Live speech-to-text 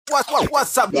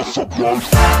What's up?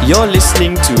 You're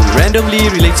listening to Randomly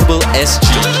Relatable SG,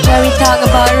 where we talk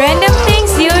about random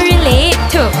things you relate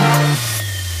to.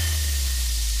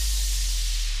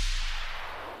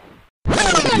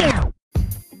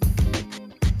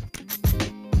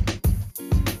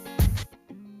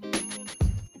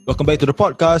 Welcome back to the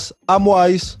podcast. I'm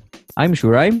Wise. I'm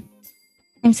Shuraim.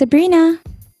 I'm Sabrina.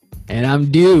 And I'm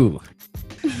Dew.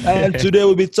 And today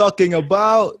we'll be talking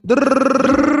about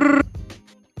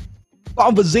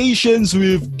conversations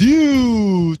with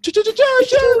Dew.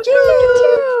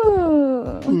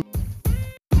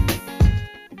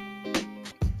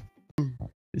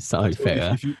 Sound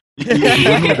effect, If you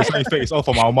don't know the sound effect, it's all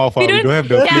from our mouth. We don't have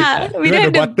the we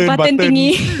don't have the button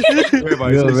thingy.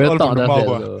 It's all from the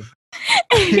mouth.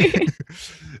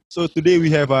 So today we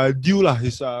have Dew lah.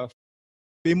 He's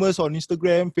famous on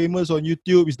Instagram, famous on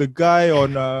YouTube. He's the guy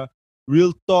on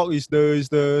Real Talk. He's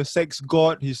the sex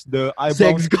god. He's the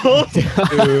eyebrow sex god.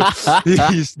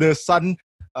 He's the sun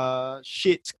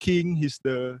shades king. He's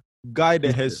the guy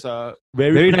that has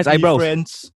very nice eyebrows.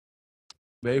 Friends.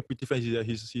 Very pretty friends.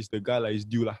 He's the guy like he's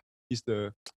Dew lah. He's Dew.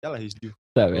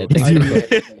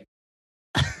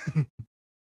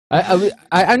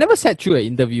 I never sat through an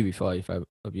interview before, if I'll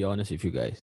be honest with you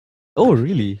guys. Oh,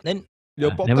 really? Then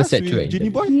your podcast never sat through with Genie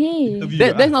Boy?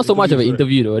 That's not so much of an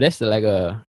interview though. That's like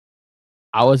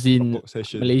I was in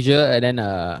Malaysia and then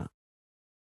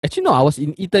actually no, I was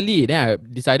in Italy. Then I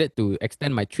decided to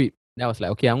extend my trip. Then I was like,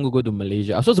 okay, I'm gonna go to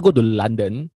Malaysia. I was supposed to go to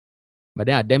London, but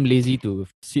then I'm damn lazy to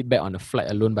sit back on the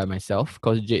flight alone by myself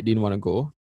because Jade didn't want to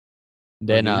go.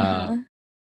 Then I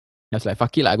was like,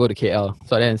 fuck it, I go to KL.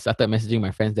 So then I started messaging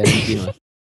my friends. Then Jane was,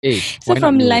 hey, so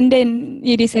from London,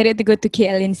 you decided to go to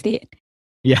KL instead?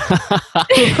 Yeah.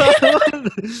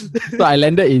 So I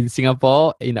landed in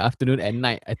Singapore in the afternoon. At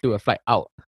night, I took a flight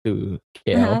out to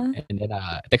KL. And then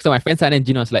I texted my friends and then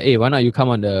Gina was like, hey, why not you come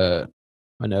on the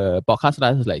podcast?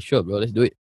 I was like, sure, bro, let's do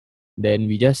it. Then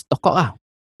we just talk out.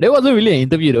 There wasn't really an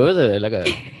interview though. It was like a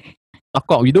talk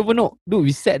out. We don't even know. Dude,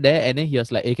 we sat there and then he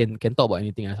was like, hey, can talk about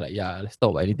anything? I was like, yeah, let's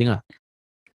talk about anything.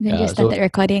 Then you started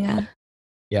recording.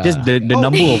 Yeah. Just the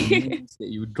number of names that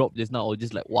you dropped just now, or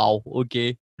just like, wow,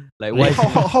 okay. Like, why?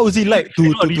 How is it like to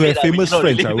have famous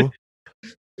friends?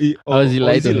 How is it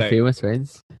like to have famous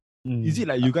friends? Is it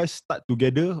like you guys start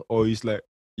together, or is like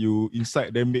you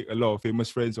inside then make a lot of famous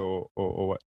friends, or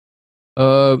what?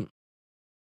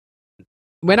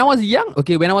 When I was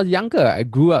younger, I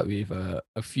grew up with a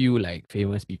few like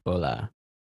famous people lah.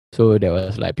 So there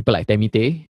was like people like Tammy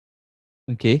Tay.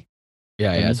 Okay.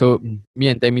 Yeah. So me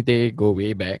and Tammy Tay go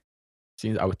way back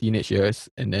since our teenage years,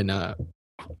 and then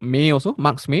May also,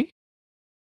 Marks May.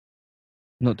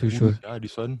 Not too sure. Yeah,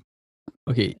 this one.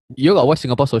 Okay, you got watch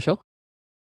Singapore Social?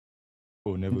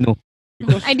 Oh, never. No.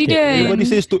 Because I didn't. Everybody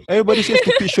says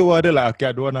stupid show. Ada lah. Okay,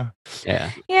 I don't wanna. Yeah.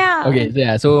 Okay,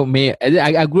 so May,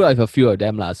 I grew up with a few of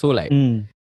them lah. So like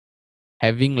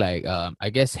having like I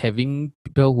guess having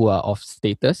people who are of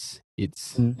status,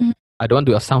 it's I don't want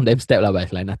to sound them step lah, but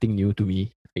it's like nothing new to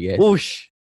me, I guess. Whoosh.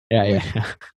 Yeah.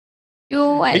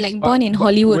 You like born in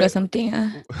Hollywood or something?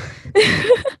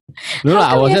 No,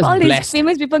 I was just all these blessed.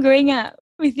 famous people growing up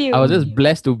with you. I was just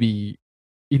blessed to be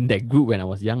in that group when I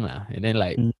was young lah. And then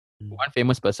like one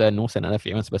famous person knows another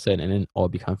famous person, and then all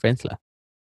become friends lah.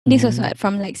 This was what,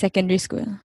 from like secondary school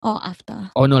or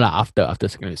after? Oh no lah, after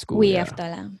secondary school. Way after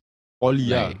lah. Poly,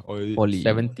 like, Poly.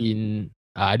 17.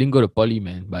 I didn't go to poly,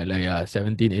 man, but like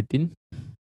 17, 18.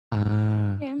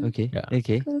 Okay. Yeah.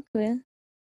 Okay. Cool.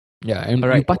 Yeah, and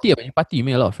Alright. you party, you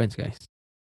make a lot of friends, guys.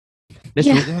 That's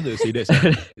Yeah. what I wanted to say.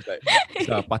 It's like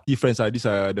these party friends. These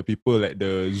are the people like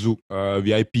the Zouk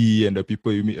VIP and the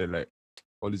people you meet at like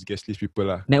all these guest list people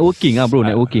lah. Networking bro.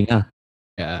 Networking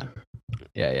Yeah.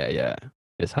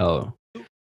 That's how.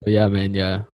 But yeah, man,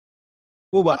 yeah.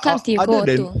 Oh, What clubs do you go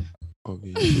to?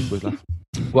 Okay, first lah.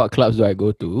 What clubs do I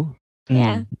go to?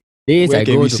 Yeah. Days Where I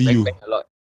can go we to see Bang you? Bang a lot.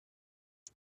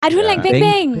 I don't like Bang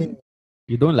Bang.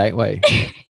 You don't like? Why?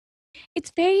 It's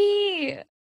very...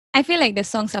 I feel like the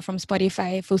songs are from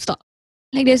Spotify, full stop.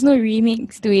 Like there's no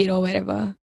remix to it or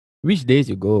whatever. Which days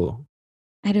you go?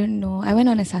 I don't know. I went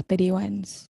on a Saturday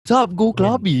once. Sup, go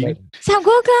clubbing. Sup,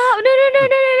 go club!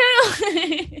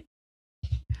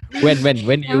 No. When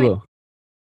do you go?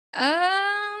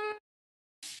 I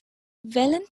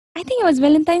think it was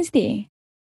Valentine's Day.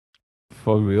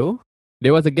 For real?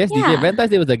 There was a guest Yeah. DJ. Valentine's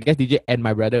Day was a guest DJ and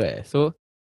my brother. So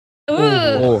Ooh.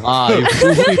 who you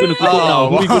gonna quote now?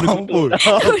 Who you gonna quote?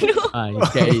 Oh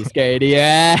no. You scared,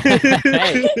 yeah.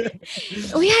 Hey.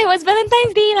 Oh yeah, it was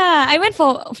Valentine's Day lah. I went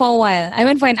for a while. I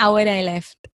went for an hour then I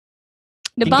left.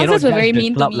 The You bouncers cannot were very judge the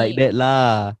mean to club me. like that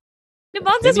lah. The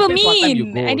bouncers were depends what time you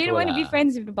mean. go I didn't also want to be lah.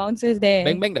 friends with the bouncers there.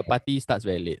 Bang Bang, the party starts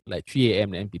very late, like 3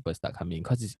 a.m. Then people start coming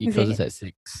because it Is closes it? at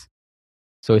 6.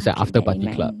 So it's an I'll keep after that in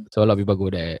party club. mind. So a lot of people go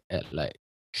there at like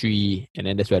 3, and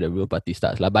then that's where the real party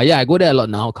starts lah. But yeah, I go there a lot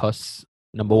now because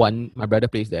number one, my brother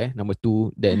plays there. Number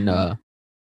two, then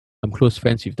I'm close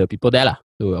friends with the people there lah.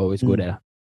 So I always go there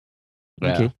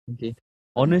lah. Okay.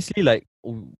 Honestly, like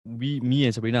me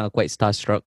and Sabrina are quite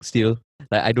starstruck still.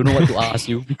 Like I don't know what to ask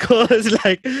you because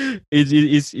like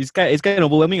it's kind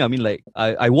of overwhelming. I mean, like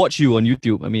I watch you on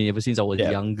YouTube. I mean, ever since I was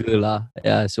younger lah.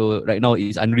 Yeah. So right now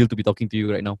it's unreal to be talking to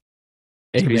you right now.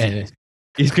 It's crazy.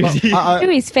 It's crazy.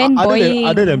 Who is fanboying?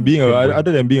 Other than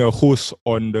being a host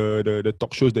on the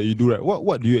talk shows that you do, right?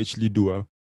 What do you actually do?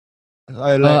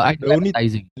 I do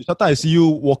advertising. Sometimes I see you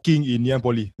walking in Ngee Ann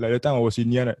Poly. Like the time I was in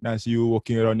Ngee Ann, now I see you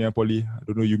walking around Ngee Ann Poly. I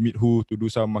don't know, you meet who to do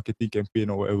some marketing campaign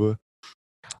or whatever.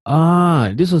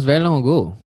 This was very long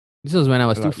ago. This was when I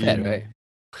was still fat, right?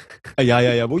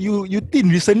 Yeah. But you thin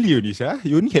recently only,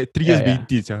 you only had 3 years being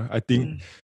thin, I think.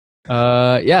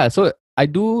 So I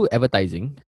do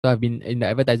advertising. So I've been in the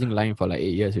advertising line for like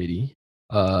 8 years already.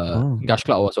 Gush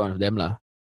Cloud was one of them lah.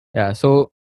 Yeah,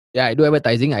 so yeah, I do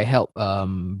advertising. I help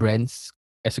brands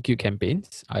execute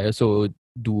campaigns. I also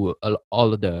do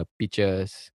all of the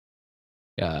pictures.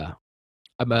 Yeah,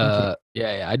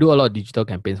 I do a lot of digital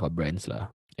campaigns for brands lah.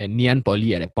 And Ngee Ann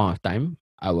Poly at that point of time,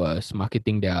 I was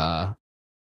marketing their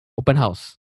open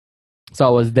house. So I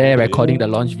was there recording the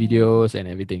launch videos and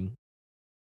everything.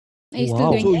 Are you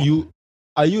still doing that?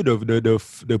 Are you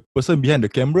the person behind the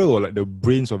camera or like the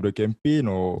brains of the campaign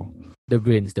or the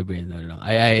brains? No.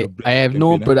 I have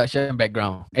no production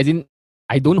background. As in,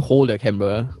 I don't hold the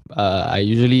camera. I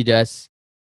usually just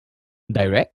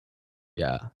direct.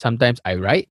 Yeah. Sometimes I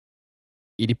write.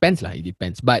 It depends.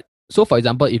 But so for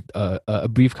example, if a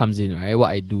brief comes in, right,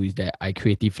 what I do is that I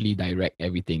creatively direct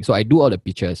everything. So I do all the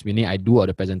pictures, meaning I do all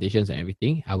the presentations and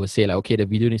everything. I would say like, okay, the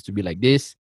video needs to be like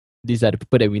this. These are the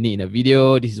people that we need in the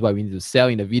video. This is what we need to sell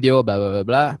in the video, blah, blah, blah,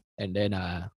 blah. And then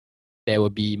there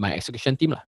will be my execution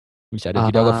team, which are the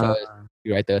videographers,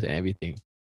 writers, and everything.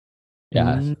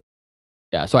 Yeah.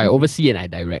 Yeah. So I oversee and I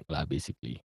direct,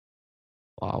 basically.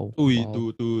 Wow.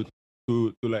 To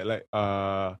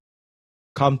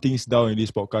calm things down in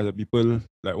this podcast, people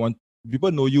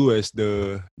people know you as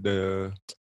the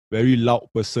very loud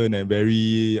person and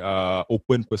very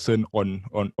open person on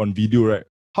video, right?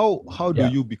 How do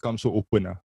you become so open?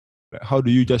 Like, how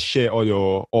do you just share all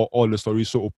the stories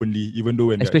so openly, even though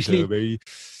when especially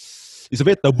it's a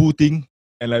very taboo thing,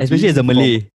 and like especially as a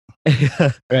Malay.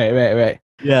 Right.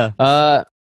 Yeah.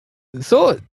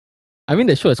 So I mean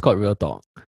the show is called Real Talk,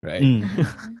 right?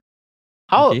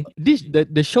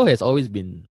 The show has always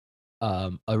been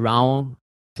around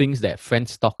things that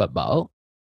friends talk about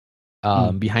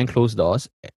behind closed doors.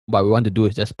 What we want to do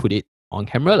is just put it on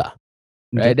camera lah.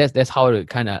 Right, that's how it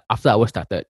kind of after hours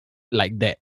started like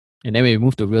that, and then when we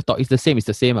moved to Real Talk, it's the same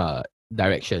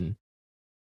direction.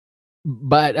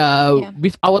 But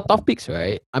with our topics,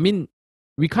 right? I mean,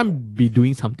 we can't be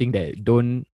doing something that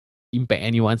don't impact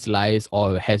anyone's lives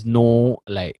or has no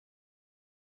like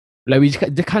we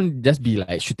can't just be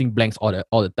like shooting blanks all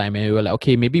the time. And we were like,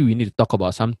 okay, maybe we need to talk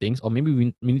about some things, or maybe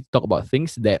we need to talk about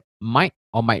things that might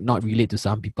or might not relate to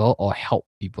some people or help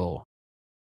people.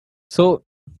 So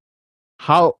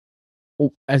so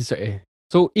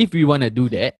if we want to do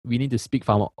that, we need to speak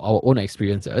from our own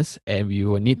experiences and we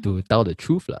will need to tell the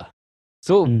truth lah.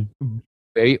 So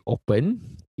very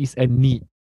open is a need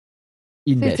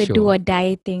in that show. It's a do or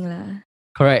die thing lah.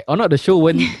 Correct. Or not, the show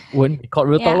won't be called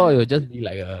Real Talk, it will just be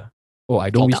like I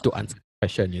don't wish to answer the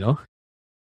question, you know?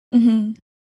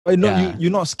 Mm-hmm. You're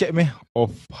not scared, man,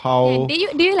 of how... Do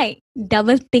you like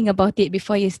double think about it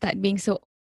before you start being so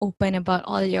open about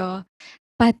all your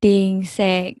partying,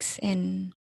 sex,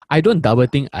 and... I don't double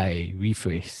think, I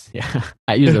rephrase. Yeah,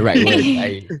 I use the right word.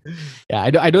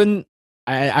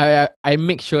 I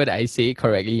make sure that I say it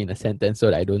correctly in a sentence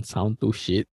so that I don't sound too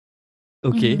shit.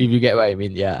 Okay. If you get what I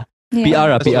mean, yeah.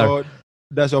 PR.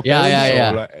 Does your parents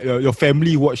or like your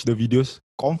family watch the videos?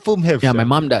 Confirm have. Yeah, my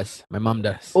mom does.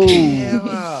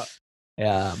 Oh.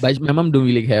 Yeah, but my mom don't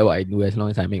really care what I do as long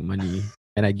as I make money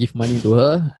and I give money to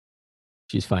her.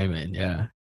 She's fine, man. Yeah.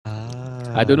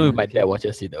 I don't know if my dad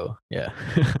watches it though. Yeah.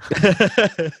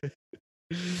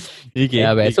 Okay.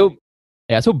 Yeah, but so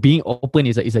being open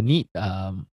is a need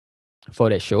for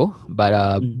that show.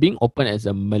 But being open as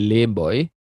a Malay boy,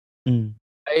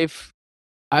 I've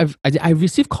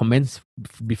received comments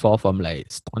before from like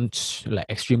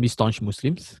extremely staunch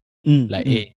Muslims. Like,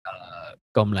 hey,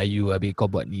 come like you, kau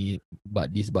buat ni,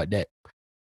 buat this, buat that.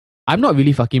 I'm not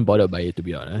really fucking bothered by it, to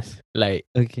be honest. Like,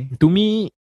 to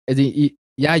me,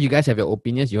 yeah, you guys have your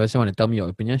opinions. You also want to tell me your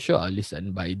opinion. Sure, I'll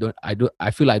listen. But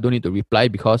I feel like I don't need to reply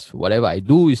because whatever I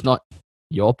do is not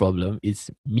your problem. It's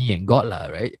me and God lah,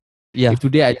 right? Yeah. If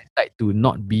today I decide to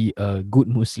not be a good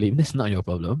Muslim, that's not your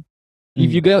problem.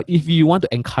 If you want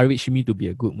to encourage me to be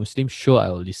a good Muslim, sure, I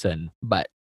will listen. But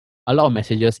a lot of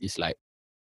messages is like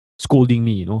scolding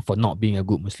me, for not being a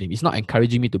good Muslim. It's not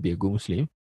encouraging me to be a good Muslim.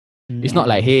 It's not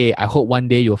like, hey, I hope one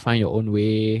day you'll find your own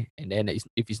way. And then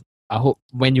I hope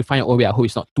when you find your own way, I hope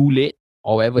it's not too late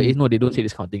or whatever. No, they don't say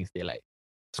this kind of things. They like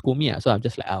scold me. So I'm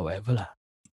just like, whatever lah.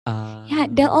 Yeah,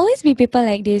 there'll always be people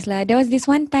like this lah. There was this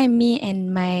one time me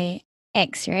and my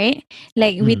ex, right?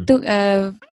 Like we took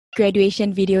a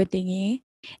graduation video thingy.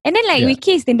 And then we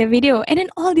kissed in the video. And then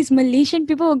all these Malaysian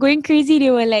people were going crazy.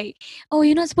 They were like, oh,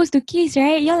 you're not supposed to kiss,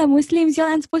 right? Y'all are Muslims. Y'all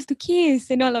aren't supposed to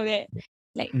kiss and all of that.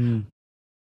 Like,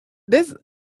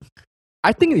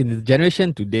 I think in the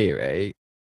generation today, right?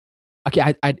 Okay,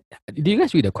 I did you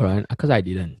guys read the Quran? Because I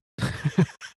didn't.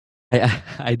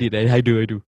 I did. I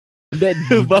do. Then,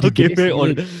 did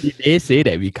they say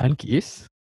that we can't kiss?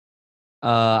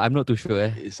 I'm not too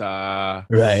sure. It's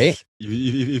right.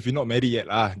 If you're not married yet,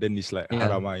 then it's like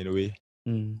haram in a way.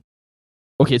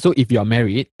 Okay, so if you're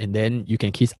married and then you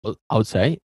can kiss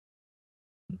outside.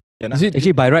 Is it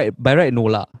actually by right no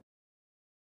lah?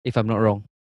 If I'm not wrong,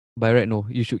 by right no.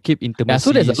 You should keep intimacy. Yeah,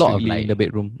 so there's a lot of in the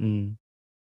bedroom.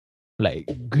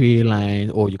 Like grey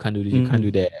lines. Oh, you can't do this. You can't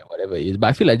do that. Whatever it is. But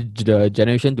I feel like the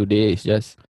generation today is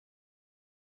just.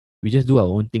 We just do our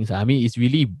own things. I mean, it's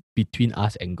really between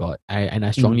us and God.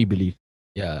 I strongly believe.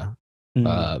 Yeah.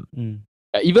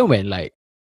 Even when like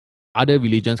other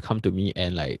religions come to me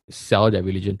and like sell their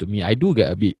religion to me, I do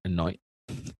get a bit annoyed.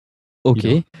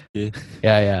 Okay. Okay.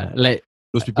 Yeah. Like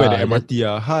those people at the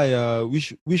MRT. Hi.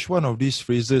 Which one of these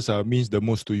phrases means the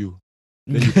most to you?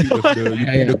 Then you pick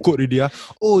the quote already.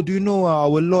 Oh, do you know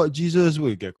our Lord Jesus?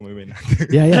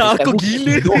 Yeah. Aku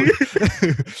gila.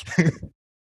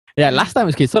 Yeah, last time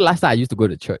I used to go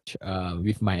to church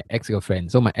with my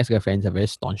ex-girlfriend. So my ex-girlfriends are very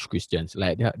staunch Christians.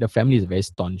 Like the family is very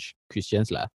staunch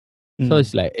Christians lah. So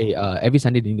it's like, hey, every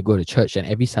Sunday they need to go to church and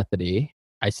every Saturday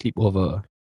I sleep over.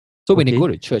 So when they go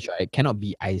to church,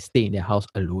 I stay in their house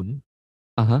alone.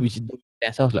 Which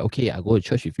then I was like, okay, I go to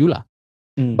church with you lah.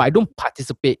 But I don't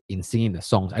participate in singing the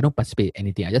songs. I don't participate in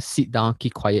anything. I just sit down,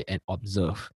 keep quiet and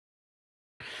observe.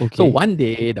 Okay. So one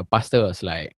day the pastor was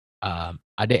like, are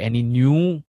there any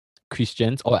new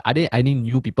Christians or are there any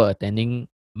new people attending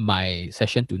my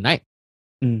session tonight?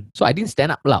 So I didn't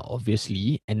stand up loud,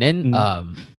 obviously. And then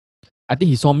I think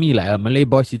he saw me like a Malay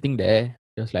boy sitting there.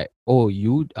 He was like, oh,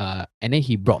 you and then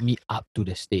he brought me up to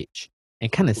the stage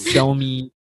and kind of sell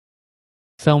me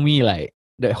like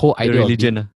the whole idea of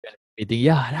religion.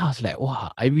 Yeah, and I was like,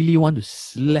 wow, I really want to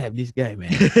slap this guy,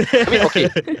 man. I mean, okay,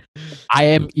 I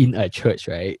am in a church,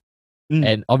 right?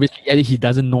 And obviously he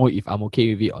doesn't know if I'm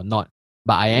okay with it or not.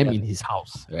 But I am in his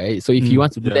house, right? So if he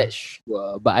wants to do that,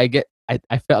 sure. But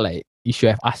I felt like you should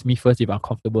have asked me first if I'm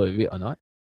comfortable with it or not.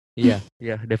 Yeah,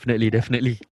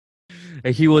 definitely.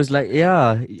 And he was like,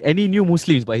 any new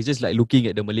Muslims, but he's just like looking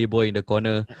at the Malay boy in the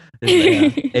corner.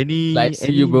 Like, any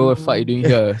see you, bro, what the fuck you doing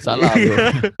here? Salah,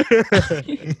 bro.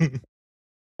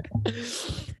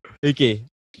 Okay.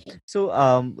 So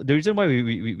the reason why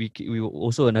we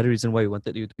also another reason why we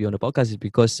wanted you to be on the podcast is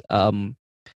because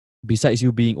besides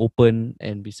you being open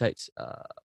and besides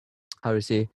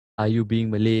you being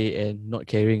Malay and not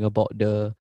caring about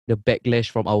the backlash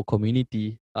from our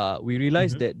community, we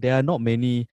realized that there are not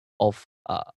many of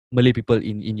Malay people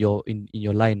in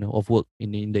your line of work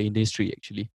in the industry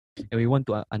actually, and we want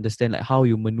to understand like how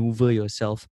you maneuver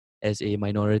yourself as a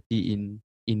minority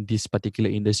in this particular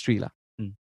industry lah.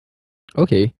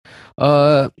 Okay.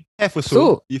 If it's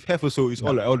all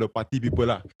the party people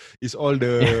lah. It's all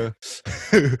the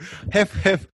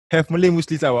have Malay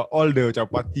Muslims all the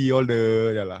party, all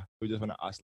the lah. We just wanna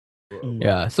ask.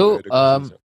 Yeah. So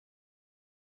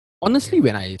honestly,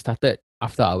 when I started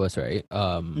after hours, right?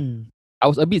 I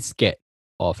was a bit scared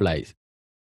of like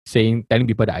telling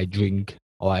people that I drink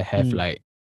or I have like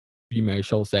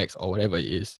premarital sex or whatever it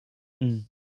is.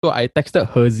 So I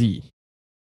texted Herzi.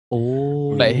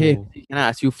 Oh, like, hey, can I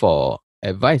ask you for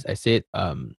advice? I said,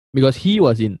 because he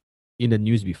was in the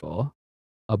news before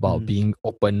about being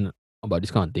open about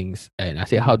these kind of things, and I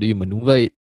said, how do you maneuver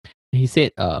it? And he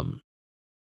said,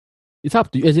 it's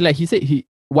up to you. As in, like he said,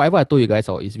 whatever I told you guys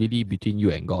is really between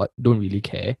you and God. Don't really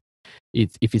care.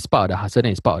 If it's part of the hustle,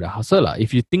 then it's part of the hustle lah.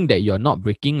 If you think that you're not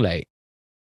breaking like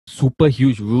super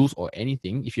huge rules or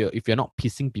anything, if you're not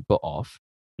pissing people off,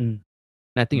 then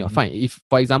I think you're fine. If,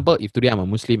 for example, if today I'm a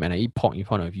Muslim and I eat pork in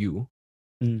front of you,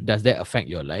 Does that affect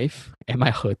your life? Am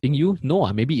I hurting you?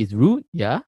 No. Maybe it's rude.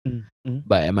 Yeah.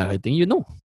 But am I hurting you? No.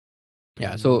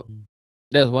 Yeah. So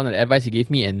that was one of the advice he gave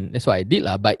me, and that's what I did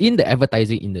lah. But in the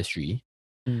advertising industry,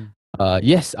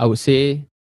 yes, I would say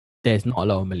there's not a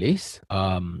lot of Malays.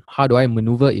 How do I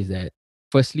maneuver is that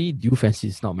firstly, Dew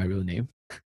Francis is not my real name.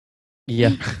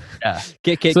 Yeah.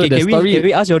 Can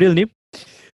we ask your real name?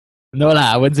 No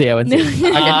lah, I wouldn't say. I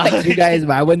can text you guys,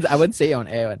 but I wouldn't say it on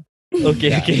air.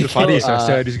 Okay. Faris,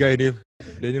 this guy name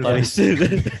Daniel Faris.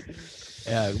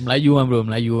 Yeah, Melayu bro,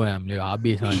 Melayu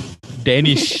habis kan.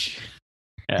 Danish.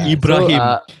 Yeah. Ibrahim.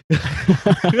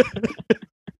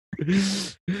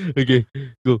 Okay,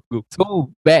 go.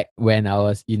 So back when I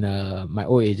was in my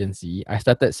old agency, I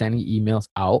started sending emails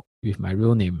out with my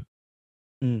real name.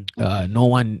 No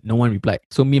one replied.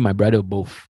 So me and my brother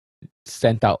both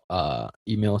sent out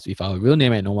emails with our real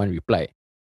name and no one replied.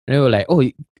 And they were like, oh,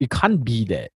 it can't be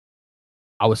that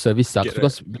our service sucks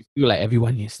because we feel like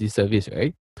everyone needs this service,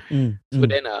 right? So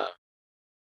then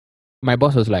my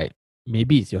boss was like,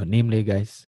 maybe it's your name,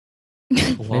 guys.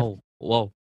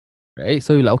 Wow. Right?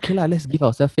 So you're like, okay, let's give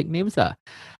ourselves fake names. I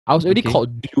was already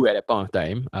called Dew at that point of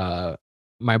time.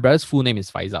 My brother's full name is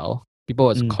Faisal. People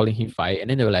was calling him Fai, and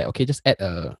then they were like, okay, just add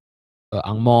a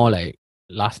Angmo like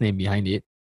last name behind it.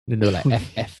 Then they were like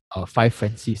FF or Fai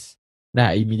Francis. Then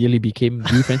I immediately became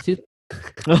Dew Francis.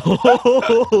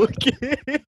 Okay.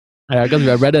 Because we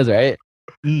are brothers, right?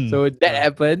 So that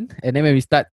happened, and then when we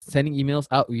start sending emails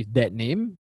out with that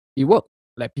name, it worked.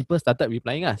 Like people started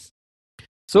replying us.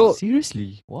 So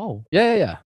seriously, wow.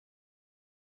 Yeah.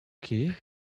 Okay.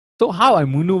 So how I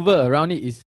maneuver around it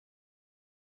is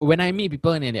when I meet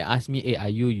people and they ask me, "Hey, are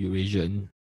you Eurasian?"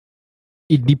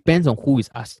 It depends on who is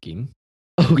asking.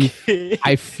 Okay.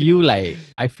 I feel like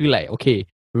okay,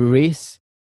 race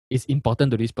is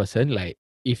important to this person. Like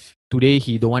if today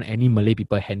he don't want any Malay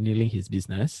people handling his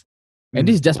business, and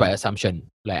this is just by assumption.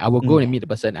 Like I will go and meet the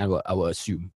person, and I will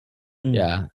assume,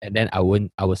 yeah, and then I will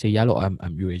say, yeah, look, I'm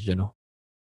Eurasian. No?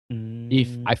 If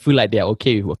I feel like they're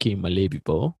okay with working with Malay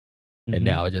people, and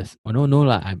then I'll just, no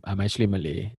lah, I'm actually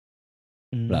Malay.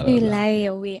 Blah, blah, You blah. lie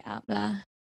your way up lah.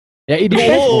 Yeah, it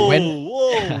depends on when.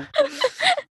 Whoa.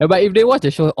 But if they watch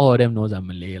the show, all of them knows I'm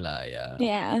Malay lah. Yeah.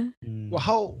 Yeah. Well,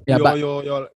 how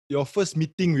Yeah, your first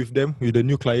meeting with them, with the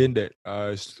new client that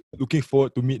is looking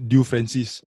forward to meet Dew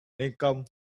Francis, then come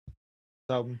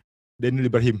some Daniel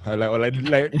Ibrahim, like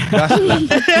that's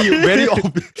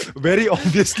very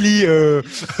obviously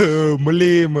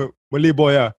Malay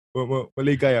boy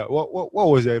Malay guy. What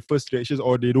was their first reactions,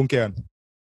 or they don't care?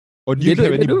 Or do you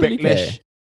have any backlash?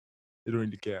 They don't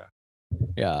really care.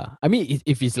 Yeah. I mean,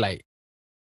 if it's like,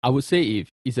 I would say if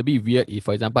it's a bit weird if,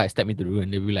 for example, I step into the room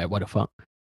and they'll be like, what the fuck?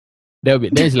 Then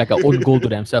it's like an own goal to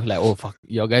themselves, like, oh fuck,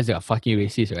 your guys are fucking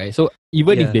racist, right? So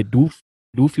even if they do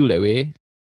feel that way,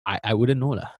 I wouldn't know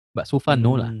lah. But so far,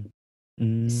 no lah.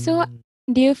 So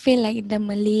do you feel like the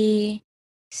Malay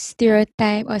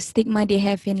stereotype or stigma they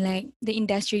have in like the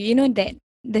industry, you know, that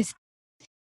this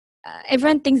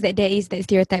everyone thinks that there is that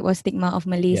stereotype or stigma of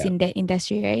Malays in that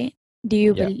industry, right? Do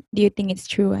you think it's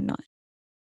true or not?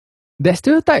 That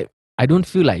stereotype, I don't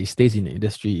feel like it stays in the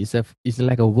industry. It's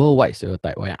like a worldwide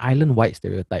stereotype or an island-wide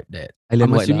stereotype that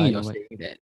I'm assuming you're saying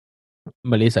that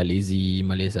Malays are lazy,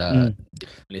 Malays are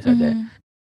that.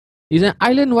 It's an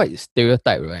island-wide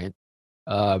stereotype, right?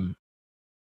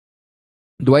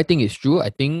 Do I think it's true? I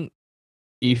think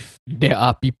if there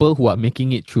are people who are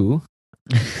making it true,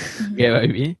 you get what I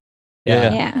mean?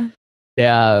 Yeah.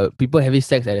 There are people having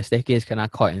sex at a staircase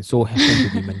cannot caught and so happen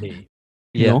to be Malay.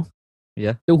 You know?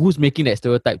 Yeah. So who's making that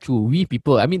stereotype true? We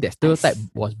people. I mean, that stereotype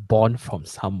was born from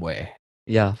somewhere.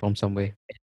 Yeah, from somewhere.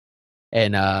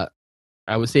 And I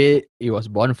would say it was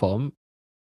born from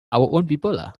our own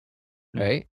people lah,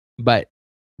 right? But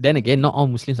then again, not all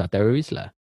Muslims are terrorists lah.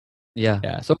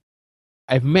 Yeah. So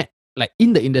I've met, like,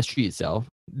 in the industry itself,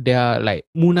 they are like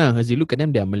Muna, as you look at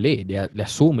them, they are Malay. They're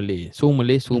so Malay, so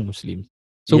Muslim,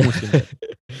 Muslim.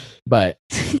 But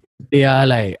they are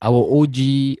like our OG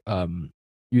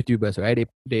YouTubers, right?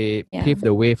 They paved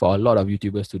the way for a lot of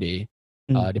YouTubers today.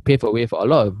 They paved the way for a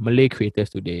lot of Malay creators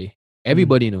today.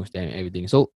 Everybody knows them and everything.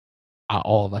 So are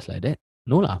all of us like that?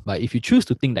 No lah. But if you choose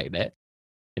to think like that,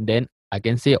 and then I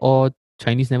can say all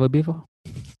Chinese never bathe.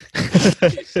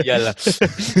 Yalah.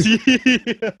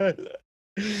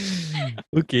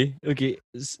 Okay.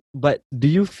 But do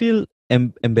you feel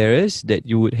embarrassed that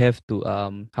you would have to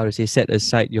set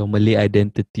aside your Malay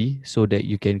identity so that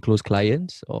you can close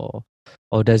clients, or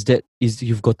does that is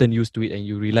you've gotten used to it and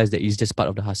you realize that it's just part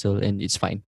of the hustle and it's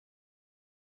fine?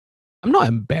 I'm not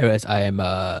embarrassed. I am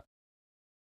I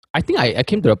think I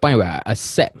came to a point where I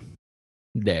accept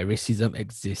that racism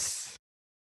exists.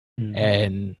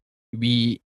 And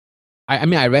I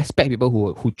mean, I respect people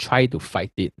who try to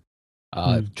fight it,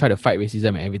 try to fight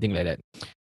racism and everything like that.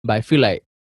 But I feel like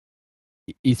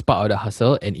it's part of the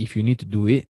hustle, and if you need to do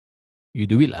it, you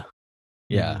do it lah.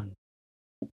 Yeah.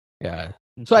 Yeah.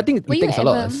 So I think it takes a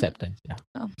lot of acceptance. Yeah.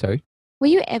 Oh. Sorry? Were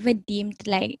you ever deemed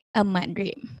like a mud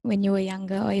rape when you were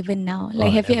younger or even now?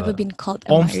 Like, have you ever been called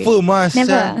a mud rape?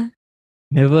 Never.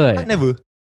 Never. Never.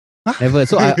 Huh? Never.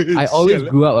 So I always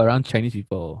grew up around Chinese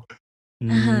people.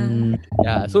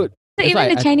 Yeah. So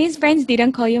even the Chinese friends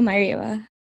didn't call you mud rape?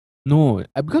 No,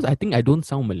 because I think I don't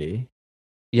sound Malay.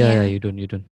 Yeah, you don't.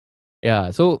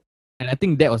 Yeah. So, and I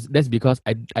think that's because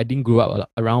I didn't grow up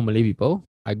around Malay people.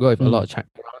 I grew up with a lot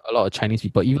of Chinese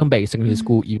people. Even back in secondary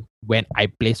school, when I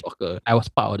played soccer, I was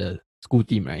part of the school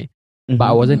team, right? But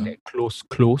I wasn't that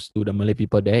close to the Malay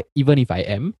people there. Even if I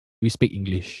am, we speak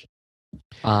English.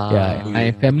 Yeah,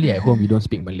 my family at home, we don't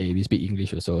speak Malay. We speak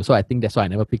English also. So I think that's why I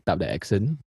never picked up the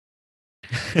accent.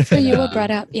 So you were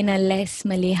brought up in a less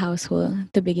Malay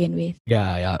household to begin with?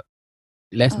 Yeah.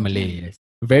 Less Malay, yes.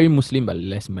 Very Muslim, but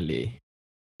less Malay.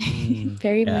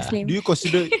 Very Muslim. Do you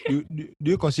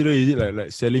consider is it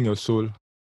like selling your soul,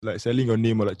 like selling your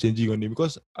name or like changing your name?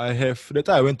 Because that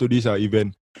time I went to this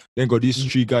event, then got these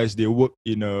 3 guys, they work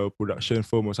in a production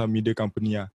firm or some media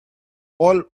company.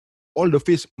 All the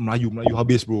face Melayu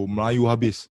habis bro, Melayu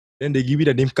habis. Then they give me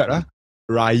the name card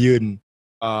Ryan,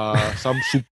 some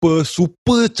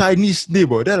super Chinese name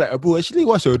bro. They're like, bro, actually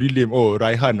what's your real name? Oh,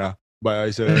 Raihan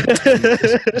but it's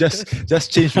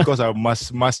just change because I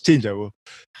must change bro.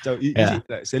 So is it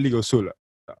like selling your soul?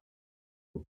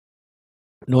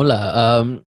 No lah.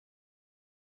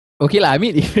 Okay lah. I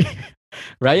mean,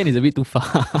 Ryan is a bit too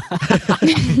far.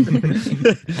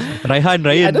 Ryan.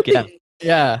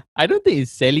 I don't think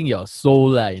it's selling your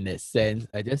soul lah in that sense.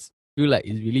 I just feel like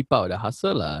it's really part of the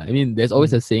hustle lah. I mean, there's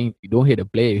always a saying: you don't hate the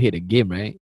player, you hate the game,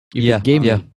 right? If the game,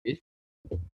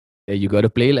 you gotta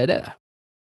play like that.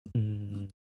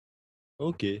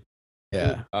 Okay.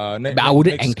 Yeah. But I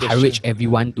wouldn't encourage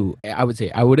everyone to. I would say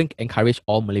I wouldn't encourage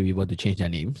all Malay people to change their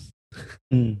names.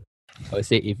 I would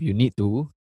say if you need to,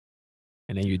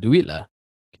 and then you do it lah.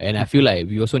 And I feel like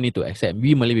we also need to accept.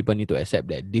 We Malay people need to accept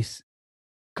that this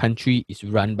country is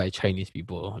run by Chinese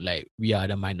people. Like, we are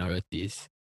the minorities.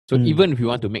 So even if you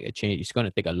want to make a change, it's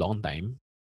gonna take a long time.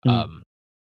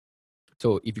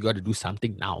 So if you got to do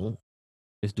something now,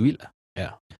 just do it lah.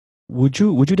 Yeah. Would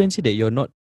you then say that you're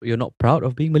not proud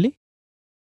of being Malay?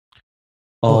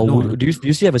 Or no. Do you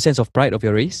still have a sense of pride of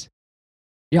your race?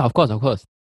 Yeah, of course.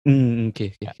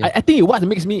 Okay. I think what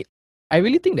makes me, I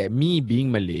really think that me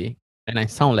being Malay and I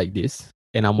sound like this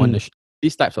and I'm on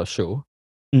these types of show,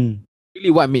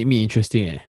 really what made me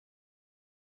interesting.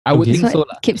 I would think so.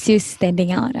 Keeps you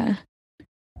standing out.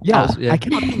 Yeah, I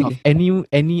cannot think of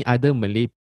any other Malay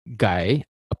guy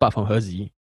apart from Herzi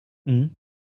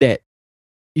that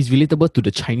is relatable to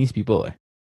the Chinese people.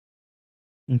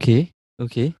 Okay.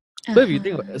 So if you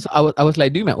think, so I was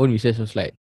like doing my own research. I was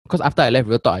like, because after I left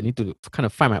Real Talk, I need to kind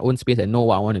of find my own space and know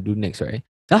what I want to do next, right?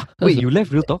 Wait, you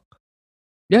left Real Talk?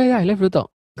 Yeah, I left Real Talk.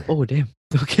 Oh damn.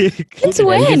 Okay. Since You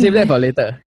when? can save that for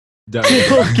later.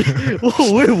 Okay.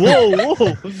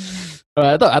 Whoa.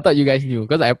 I thought you guys knew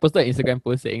because I posted an Instagram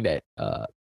post saying that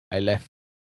I left.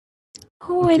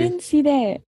 Oh, I didn't see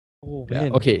that. Oh Yeah,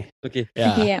 man. okay.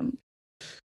 Yeah.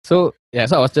 So I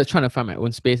was just trying to find my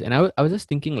own space, and I was just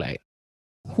thinking like,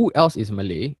 who else is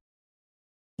Malay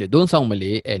that don't sound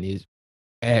Malay and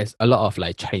has a lot of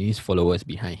like Chinese followers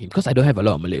behind him? Because I don't have a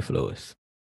lot of Malay followers.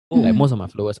 Like most of my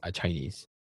followers are Chinese,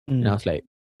 and I was like,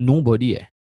 nobody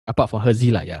apart from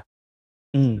Herzi lah. Yeah,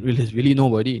 really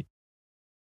nobody.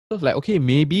 So I was like, okay,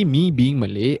 maybe me being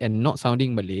Malay and not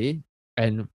sounding Malay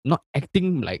and not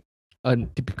acting like a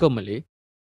typical Malay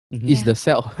is the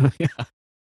sell.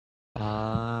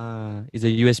 It's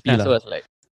a USP lah. So I was like,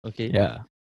 okay. Yeah.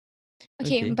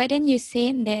 Okay, but then you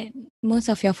said that most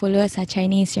of your followers are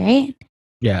Chinese, right?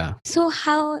 Yeah. So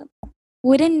how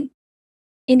in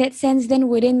that sense, then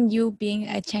wouldn't you being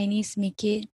a Chinese make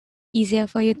it easier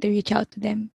for you to reach out to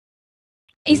them?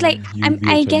 It's like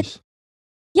I get.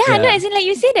 Yeah, no, as in like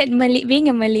you say that being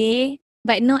a Malay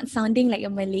but not sounding like a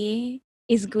Malay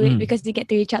is good because you get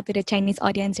to reach out to the Chinese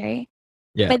audience, right?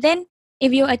 Yeah. But then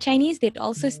if you're a Chinese, they'd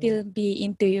also still be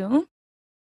into you.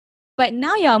 But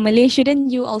now you're a Malay,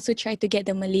 shouldn't you also try to get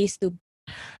the Malays to?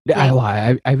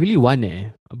 I really want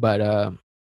but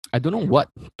I don't know what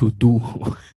to do.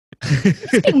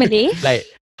 Speak Malay? Like,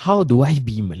 how do I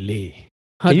be Malay?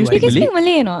 You can speak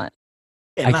Malay or not?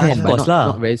 I can, but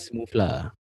not very smooth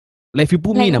lah. Like if you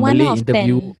put me in a Malay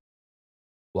interview,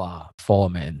 4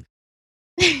 man.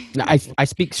 No, I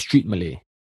speak street Malay.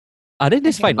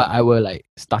 That's fine. But I will like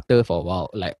stutter for a while,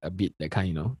 like a bit, that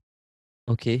kind,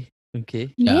 Okay.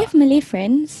 Do you have Malay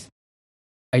friends?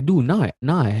 I do now. I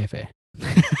have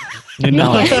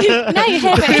Now Now you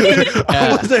have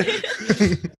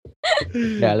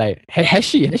yeah, like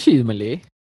Hashi is Malay.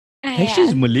 Hashi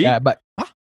is Malay? Yeah, but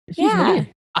Hashi is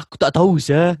Malay. Aku tak tahu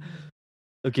sah.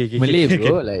 Okay. Malay,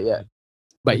 bro. Like, yeah.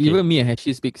 But even me and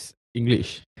Hashi speaks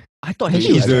English. I thought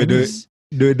Hashi is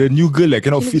the new girl that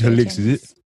cannot fit her legs, is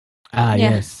it?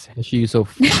 Yes. Hashi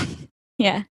Yusof.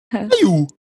 Yeah. Melayu.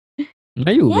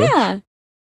 Bro. Yeah.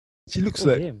 She looks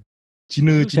like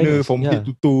Cina from head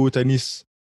to toe, Chinese.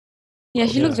 Yeah,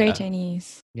 she looks very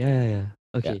Chinese. Yeah.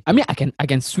 Okay. Yeah. I mean, I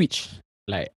can switch.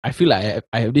 Like, I feel like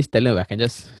I have this talent where I can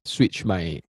just switch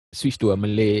to a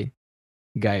Malay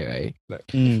guy, right? Like,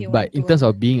 but in terms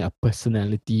of being a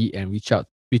personality and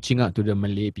reaching out to the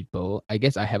Malay people, I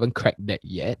guess I haven't cracked that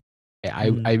yet.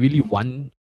 And I really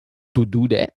want to do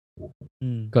that.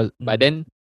 But then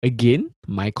again,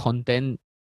 my content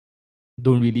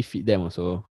don't really fit them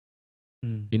also.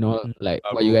 You know, like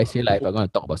what you guys say, like if I'm gonna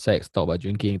talk about sex, talk about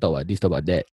drinking, talk about this, talk about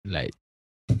that, like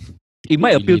it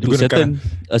might appeal to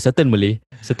certain Malay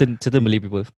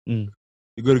people.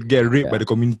 You're gonna get raped by the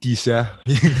communities, yeah.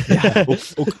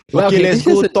 Well, okay, let's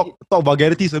go talk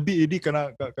vulgarities a bit. Ini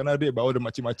kena rape by all the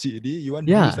makcik-makcik. You want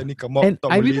to suddenly come out,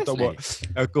 talk Malay, talk about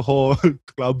alcohol,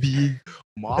 clubbing.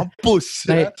 Mampus.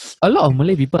 Like a lot of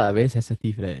Malay people are very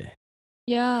sensitive.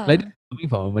 Yeah. Like coming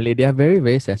from Malay, they are very,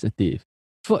 very sensitive.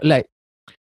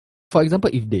 For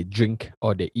example, if they drink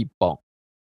or they eat pork,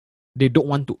 they don't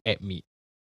want to admit.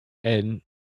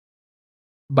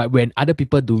 But when other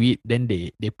people do it, then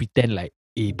they pretend like,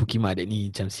 Pukima that ni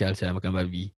macam sial makan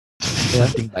babi.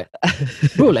 But,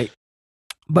 bro, like,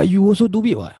 but you also do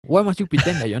it, what? Why must you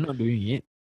pretend that you're not doing it?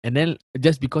 And then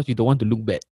just because you don't want to look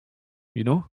bad, you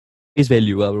know? It's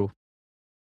value, bro.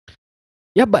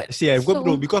 Yeah, but see,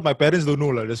 bro, because my parents don't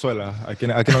know, that's why I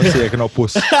cannot say, I cannot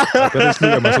post. My parents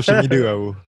look at my social media,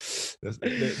 bro.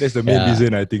 That's the main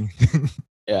reason, I think.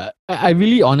 Yeah, I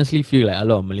really honestly feel like a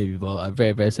lot of Malay people are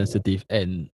very, very sensitive,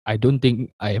 and I don't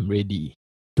think I am ready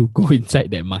to go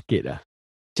inside that market.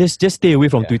 Just stay away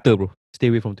from Twitter, bro. Stay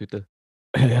away from Twitter.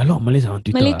 A lot of Malays are on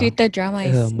Twitter. Malay Twitter drama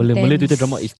is Malay Twitter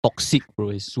drama is toxic, bro.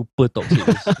 It's super toxic.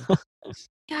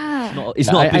 Yeah. It's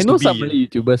not. I know some Malay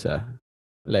YouTubers,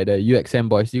 like the UXM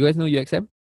boys. You guys know UXM?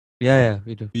 Yeah,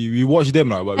 we do. We watch them,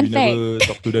 but we never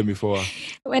talked to them before.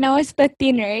 When I was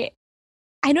 13, right?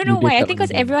 I don't know why. I think because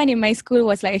everyone in my school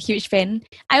was like a huge fan.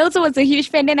 I also was a huge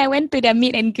fan. Then I went to their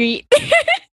meet and greet.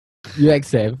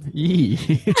 UXM?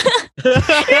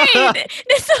 Right.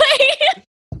 That's why.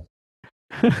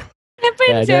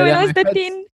 Happened when I was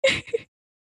 13.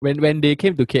 When they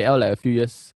came to KL like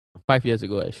 5 years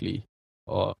ago actually.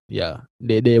 Or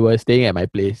they were staying at my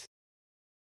place.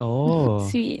 Oh,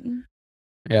 sweet.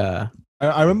 Yeah.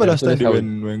 I remember last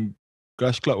time when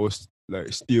Clash Club was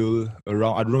like still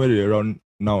around. I don't know whether they're around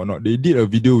now or not. They did a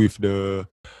video with the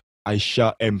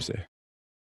Aisha Ems.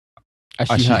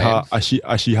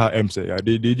 Ashiha Ems. Yeah,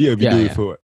 they did a video with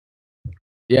her.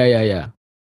 Yeah. It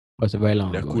was very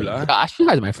long ago. Cool,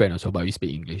 Ashiha is my friend also, but we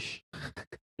speak English.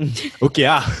 Okay,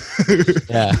 Yeah.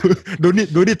 don't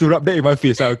need to rub that in my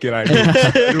face. Okay, right.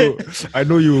 I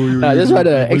know you. I just want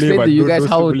to Malay, explain to you guys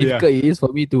how Malay, difficult it is for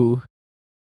me to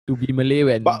be Malay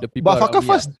when the people. But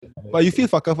Fakafas, but you feel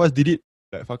Fakafas did it?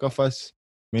 Like Fakafas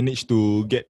managed to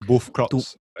get both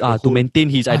crowds to maintain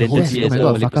his identity as a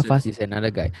Malay person. Fakafas is another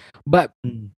guy, but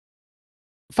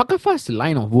Fakafas'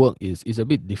 line of work is a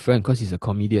bit different because he's a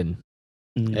comedian.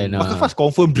 And Fakafas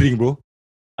confirm drink, bro.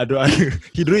 He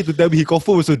don't need to tell me. He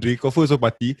confirm also drink, confirm also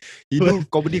party. He do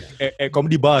comedy at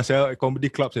comedy bars, at comedy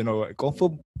clubs and all.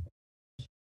 Confirm.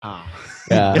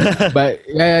 Yeah, but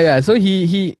yeah. So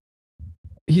his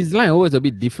line always a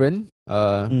bit different.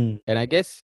 And I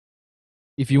guess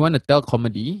if you want to tell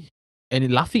comedy,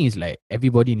 and laughing is like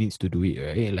everybody needs to do it,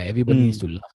 right? Like everybody needs to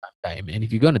laugh sometime. And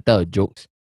if you're gonna tell jokes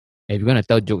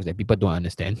that people don't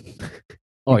understand,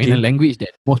 or in a language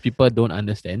that most people don't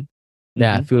understand,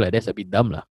 then I feel like that's a bit dumb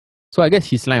lah. So I guess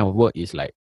his line of work is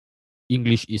like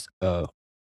English is a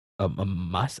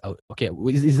must. Okay,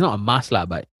 it's not a must lah,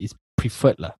 but it's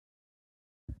preferred lah.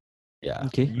 Yeah.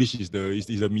 Okay. English is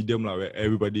a medium lah where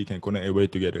everybody can connect everybody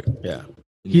together. Yeah.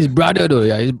 His brother though,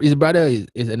 his brother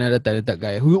is another talented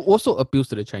guy who also appeals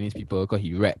to the Chinese people because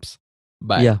he raps.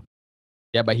 But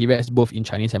but he raps both in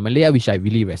Chinese and Malay, which I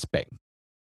really respect.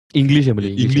 English and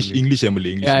Malay. English and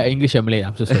Malay. Yeah, English and Malay.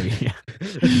 I'm so sorry.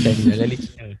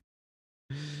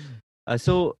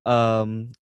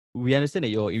 we understand that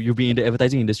you've been in the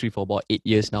advertising industry for about 8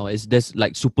 years now. That's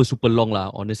like super long lah.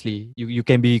 Honestly, you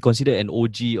can be considered an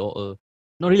OG or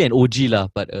not really an OG lah,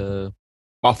 but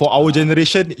for our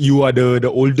generation, you are the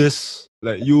oldest.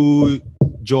 Like you,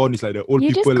 John is like the old You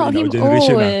people just called in our him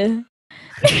generation. old.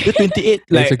 You're 28.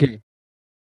 Like, It's okay.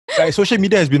 like social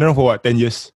media has been around for what, 10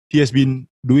 years? He has been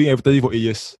doing advertising for 8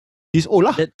 years. He's old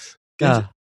lah.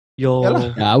 yeah,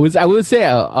 I would say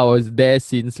I was there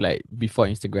since like before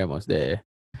Instagram was there.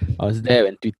 I was there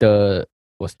when Twitter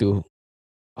was still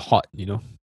hot, you know.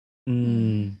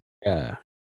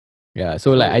 Yeah.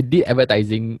 So like I did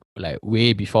advertising like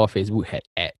way before Facebook had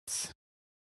ads.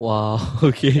 Wow.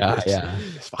 Okay. Yeah.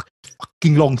 It's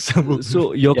fucking long.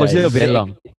 So you're Yeah, considered it's very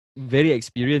long. very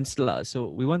experienced lah. So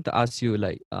we want to ask you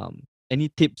like any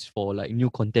tips for like new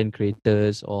content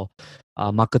creators or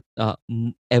advertisers,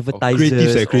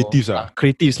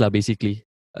 creatives lah basically.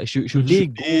 Should they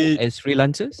go as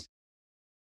freelancers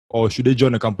or should they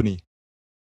join a company?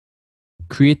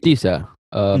 Creatives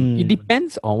it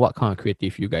depends on what kind of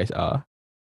creative you guys are.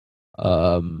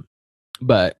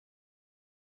 But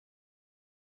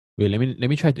wait, let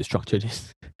me try to structure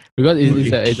this because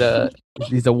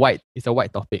it's a wide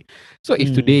topic. So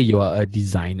if today you are a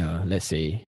designer, let's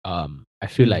say, I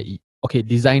feel like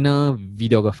designer,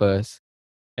 videographers,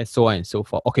 and so on and so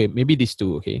forth. Okay, maybe these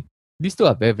two. Okay, these two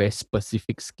are very very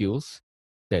specific skills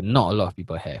that not a lot of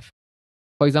people have.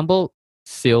 For example,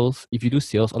 sales. If you do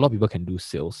sales, a lot of people can do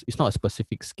sales. It's not a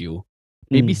specific skill.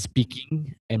 Maybe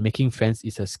speaking and making friends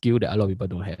is a skill that a lot of people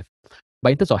don't have.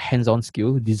 But in terms of hands-on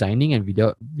skill, designing and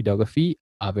videography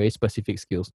are very specific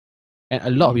skills. And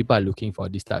a lot of people are looking for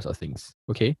these types of things.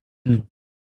 Okay? Do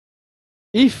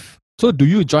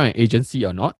you join an agency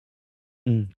or not?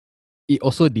 It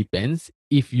also depends.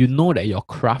 If you know that your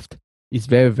craft is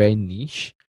very, very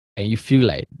niche and you feel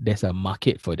like there's a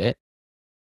market for that,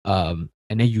 and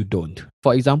then you don't.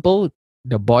 For example,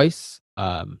 the boys,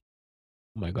 oh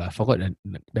my God, I forgot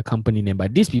the company name,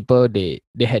 but these people, they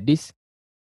had this,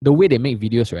 the way they make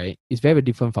videos, right, is very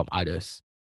different from others.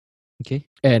 Okay.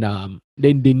 And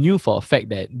then they knew for a fact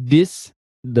that the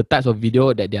types of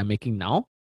video that they are making now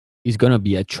is going to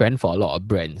be a trend for a lot of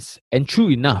brands. And true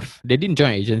enough, they didn't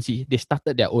join an agency. They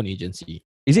started their own agency.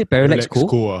 Is it Parallax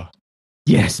Co?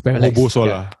 Yes, Parallax.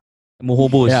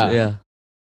 Mohobos, yeah.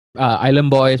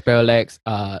 Island Boys, Parallax.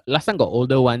 Last time got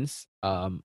older ones.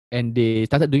 And they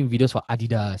started doing videos for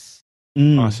Adidas.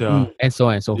 And so on and so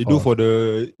forth. They do for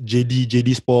the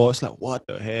JD Sports. Like, what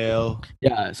the hell?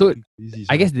 Yeah, so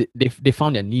I guess they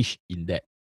found their niche in that.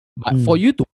 But for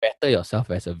you to better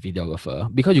yourself as a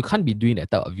videographer, because you can't be doing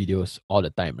that type of videos all the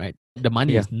time, right? The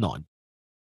money is not.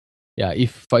 Yeah,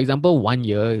 if, for example, 1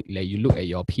 year, like you look at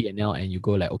your P&L and you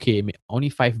go like, okay, only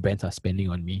 5 brands are spending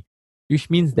on me, which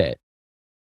means that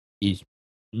it's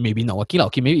maybe not working.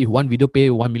 Okay, maybe if one video pay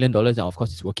 $1 million, then of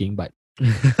course it's working, but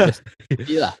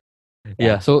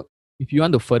yeah. So if you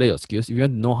want to further your skills, if you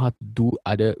want to know how to do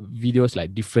other videos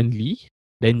like differently,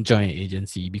 then join an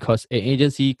agency, because an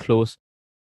agency close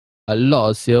a lot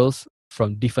of sales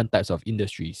from different types of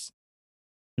industries.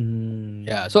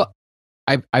 Yeah, so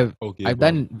I've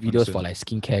done videos for like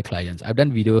skincare clients. I've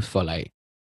done videos for like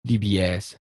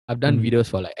DBS. I've done videos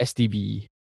for like STB.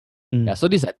 Yeah, so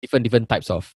these are different types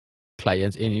of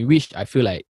clients, in which I feel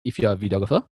like if you're a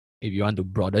videographer, if you want to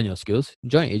broaden your skills,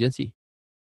 join an agency.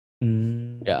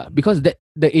 Yeah, because the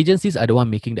agencies are the one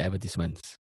making the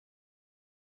advertisements.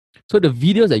 So the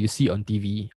videos that you see on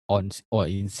TV or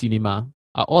in cinema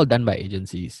are all done by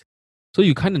agencies. So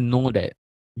you kind of know that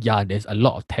there's a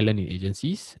lot of talent in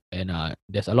agencies, and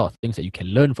there's a lot of things that you can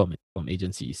learn from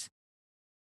agencies.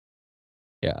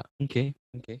 Yeah. Okay.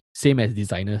 Same as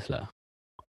designers lah.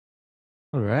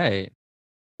 All right.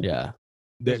 Yeah.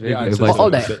 That answers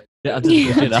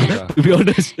to be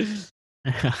honest.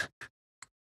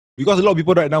 Because a lot of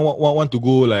people right now want to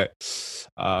go like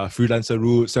freelancer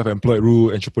route, self-employed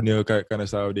route, entrepreneur kind of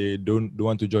stuff. They don't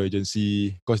want to join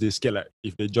agency because they're scared like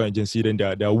if they join agency, then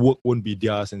their work won't be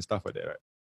theirs and stuff like that, right?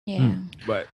 Yeah.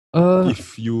 But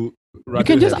if you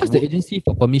can just ask the agency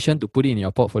for permission to put it in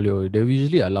your portfolio. They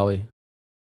usually allow it.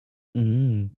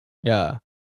 Yeah.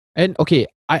 And okay,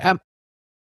 I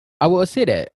would say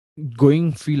that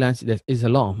going freelance is a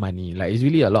lot of money. Like, it's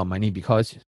really a lot of money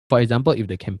because, for example, if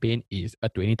the campaign is a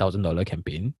 $20,000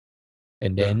 campaign,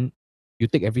 and then you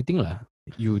take everything lah,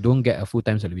 you don't get a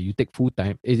full-time salary. You take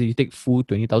full-time. You take full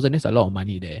 20,000. That's a lot of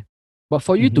money there. But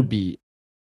for you to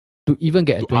even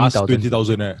get a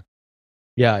 20,000,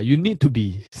 yeah, you need to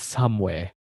be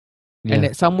somewhere, and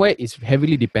that somewhere is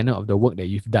heavily dependent of the work that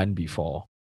you've done before.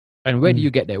 And where do you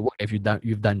get that work that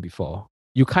you've done before?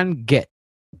 You can't get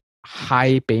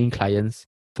high-paying clients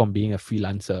from being a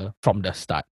freelancer from the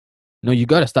start. You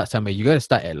got to start somewhere. You got to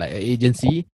start at like an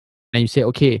agency, and you say,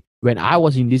 okay, when I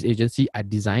was in this agency, I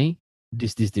designed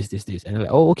this, and they're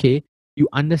like, oh, okay. You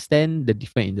understand the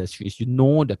different industries. You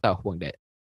know the type of work that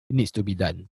needs to be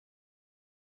done.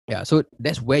 Yeah, so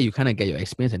that's where you kind of get your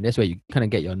experience, and that's where you kind of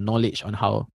get your knowledge on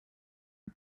how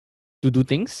to do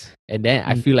things. And then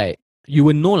I feel like you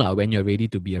will know when you're ready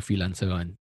to be a freelancer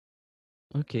on.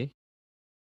 Okay.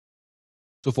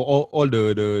 So for all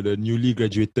the newly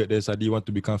graduated that suddenly want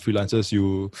to become freelancers,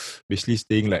 you basically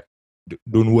staying like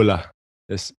don't work lah.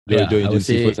 Just join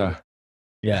agency first lah.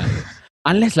 Yeah.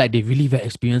 Unless like they really very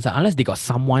experienced, unless they got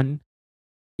someone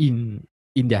in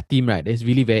their team, right, that's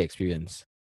really very experienced.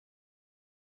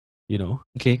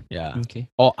 Okay. Yeah. Okay.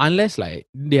 Or unless like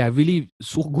they are really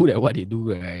so good at what they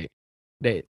do, right?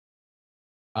 That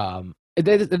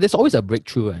there's always a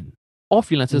breakthrough, and all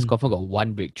freelancers confirm got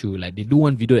one breakthrough. Like they do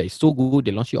one video that is so good,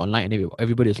 they launch it online, and then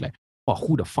everybody's like, "Oh,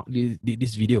 who the fuck did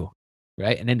this video?"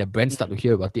 Right? And then the brands start to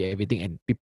hear about it, everything, and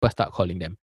people start calling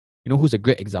them. You know who's a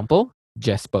great example?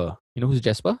 Jasper. You know who's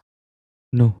Jasper?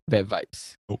 No. Bad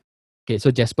Vibes. Oh. Okay, so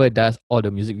Jasper does all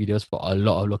the music videos for a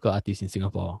lot of local artists in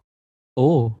Singapore.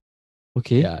 Oh.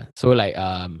 Okay. Yeah. So like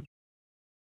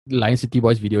Lion City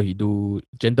Boys video he do,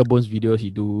 Gentle Bones videos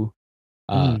he do,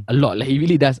 a lot. Like he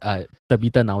really does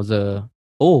Tabitha Nauzer.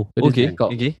 Oh, so okay.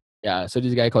 Okay. Yeah, so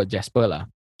this guy called Jasper lah.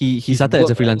 He started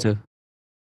as a freelancer.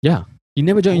 Yeah. He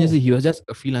never joined agency, he was just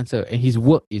a freelancer, and his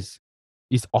work is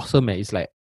awesome, man. It's like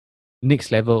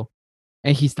next level.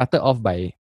 And he started off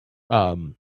by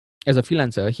as a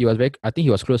freelancer, I think he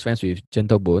was close friends with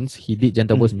Gentle Bones. He did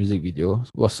Gentle Bones music video. It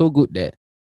was so good that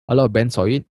a lot of bands saw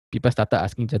it. People started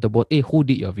asking Gentle Bones, hey, who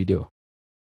did your video?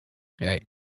 Right.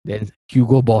 Then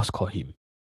Hugo Boss called him.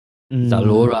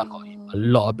 Zalora called him. A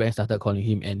lot of bands started calling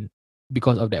him, and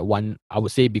because of that one, I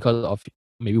would say because of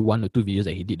maybe 1 or 2 videos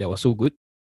that he did that was so good,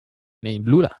 then he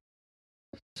blew lah.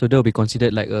 So that will be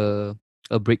considered like a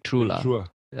breakthrough lah.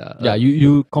 Yeah,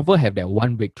 you confirm have that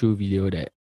one breakthrough video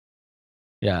that,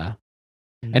 yeah.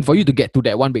 And for you to get to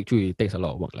that one breakthrough, it takes a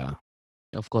lot of work lah.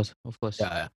 Of course.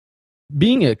 Yeah.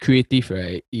 Being a creative,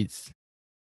 right, it's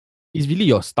really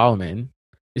your style, man.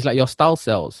 It's like your style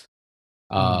sells.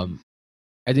 I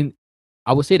think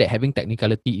I would say that having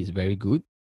technicality is very good.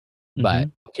 But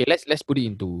okay, let's put it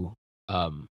into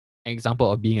an example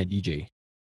of being a DJ.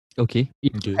 Okay.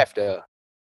 If you have the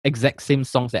exact same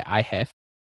songs that I have,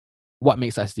 what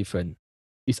makes us different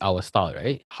is our style,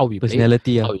 right? How we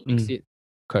personality, play, how we mix it.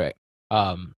 Correct.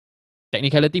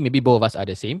 Technicality, maybe both of us are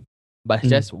the same, but it's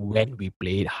just when we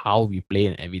play it, how we play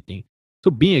and everything.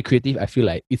 So being a creative, I feel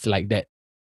like it's like that.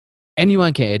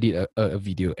 Anyone can edit a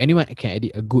video. Anyone can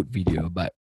edit a good video,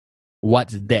 but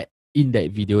what's that in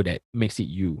that video that makes it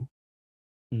you?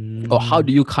 Or how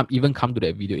do you come to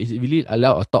that video? Is it really a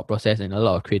lot of thought process and a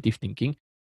lot of creative thinking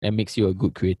that makes you a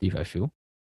good creative, I feel?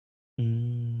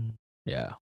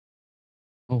 Yeah.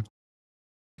 Oh.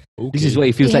 Okay. This is what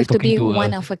it feels like talking to You have to be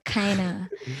one of a kind.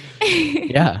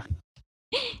 Yeah.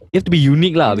 You have to be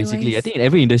unique lah, basically. I think in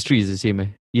every industry is the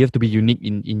same. You have to be unique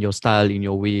in your style, in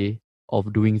your way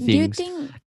of doing things.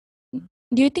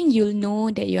 Do you think you'll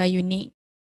know that you are unique?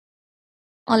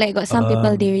 Or like got some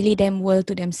people, they really damn well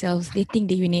to themselves. They think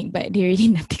they're unique, but they really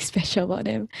nothing special about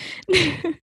them.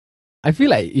 I feel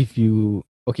like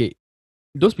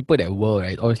those people that were,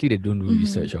 right, obviously they don't do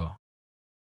research or,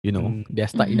 they're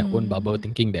stuck in their own bubble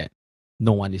thinking that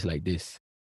no one is like this.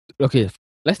 Okay,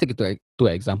 let's take it to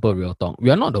an example, Real Talk. We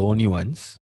are not the only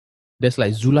ones. There's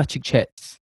like Zula Chick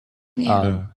Chats.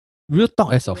 Yeah. Real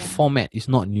Talk as a format is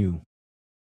not new.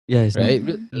 Yeah, it's right.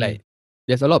 Like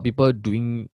there's a lot of people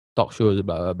doing talk shows,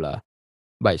 blah blah blah.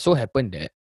 But it so happened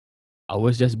that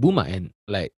ours just boom and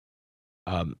like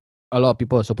a lot of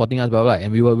people are supporting us, blah blah,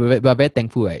 and we were very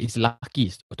thankful. Right? It's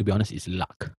lucky. To be honest, it's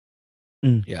luck.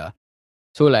 Yeah.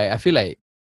 So like I feel like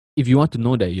if you want to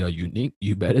know that you're unique,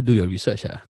 you better do your research.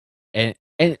 And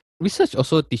research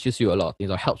also teaches you a lot of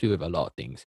things or helps you with a lot of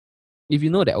things. If you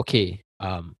know that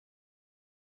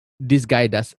this guy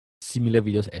does similar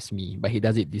videos as me, but he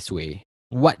does it this way,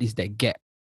 what is that gap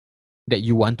that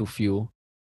you want to fill?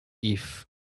 If,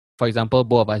 for example,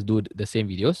 both of us do the same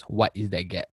videos, what is that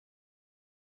gap?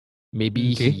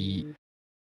 Maybe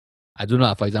I don't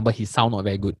know, for example, his sound not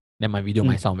very good, then my video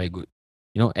might sound very good.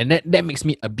 And that makes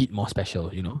me a bit more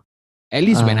special, At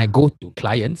least when I go to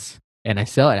clients and I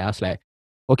sell and I was like,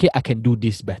 okay, I can do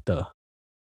this better.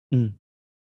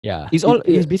 Yeah.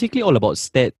 It's basically all about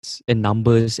stats and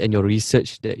numbers and your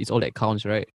research. That is all that counts,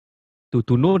 right?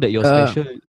 To know that you're special.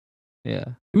 Yeah.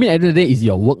 I mean, at the end of the day, it's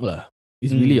your work lah.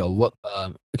 It's really your work.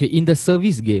 In the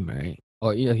service game, right?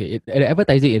 Or at the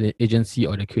advertising agency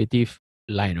or the creative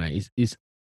line, right, is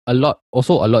a lot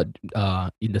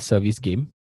in the service game.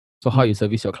 So how you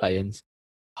service your clients,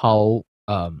 how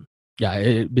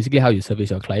basically how you service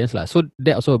your clients lah. So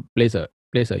that also plays a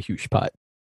huge part.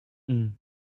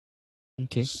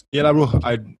 Okay. Yeah lah, bro.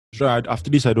 After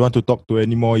this, I don't want to talk to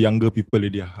any more younger people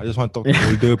already. I just want to talk to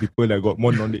older people that got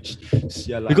more knowledge.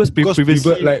 Because previously,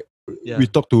 people, like we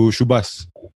talked to Shubhas.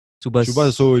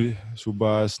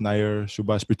 Subhas, Nair,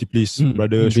 Shubhas, Pretty Please,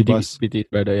 brother Shubhas. Pretty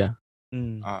brother, yeah.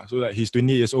 So like he's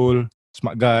 28 years old,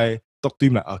 smart guy. Talk to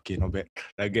him like, okay, not bad.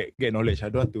 Like get knowledge. I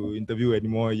don't want to interview any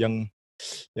more younger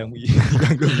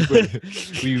people.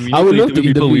 I would love to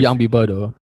interview young people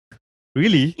though.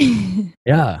 Really?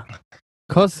 Yeah.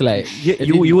 Cause like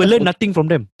you will learn nothing from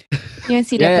them. You want to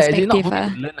see their perspective. Not for me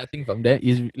to learn nothing from there.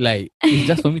 It's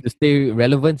just for me to stay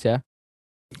relevant, yeah.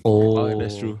 Oh,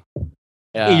 that's true.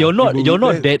 Yeah. Hey, you're not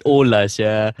that old, lah,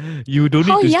 yeah. You don't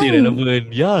need to stay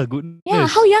relevant. Yeah, good. Yeah,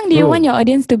 how young do you want your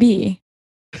audience to be?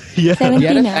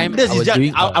 17.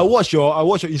 I watch your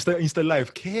Insta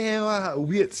live.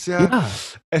 Weird, yeah.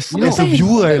 As a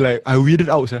viewer, I weirded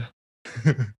out, yeah.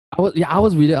 I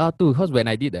was weirded out too, because when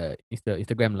I did the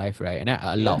Instagram live, right, and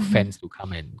I allowed fans to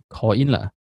come and call in lah.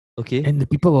 Okay. And the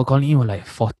people were calling in were like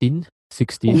 14,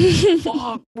 16.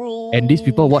 Fuck, bro. And these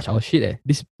people watch our shit.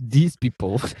 These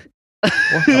people watch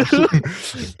our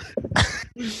shit.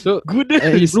 So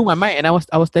it blew my mind, and I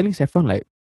was telling Saffron like,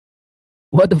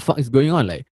 what the fuck is going on?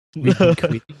 Like, we've been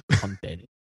creating content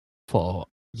for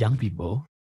young people,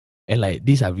 and like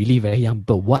these are really very young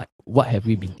people. What have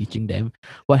we been teaching them?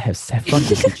 What has Saffron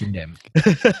been teaching them?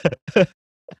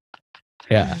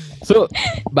 Yeah. So,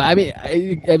 but I mean,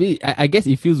 I guess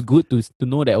it feels good to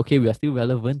know that okay, we are still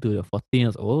relevant to the 14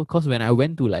 years old. Because when I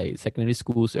went to like secondary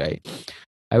schools, right,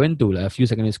 I went to like a few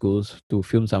secondary schools to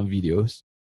film some videos.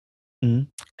 I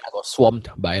got swamped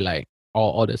by like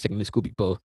all the secondary school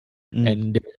people,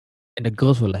 and the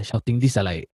girls were like shouting. These are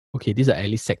like at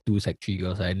least Sec 2, Sec 3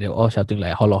 girls, and they're all shouting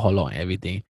like "Hello" and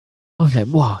everything. I was like,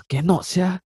 wow, cannot,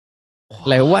 sia.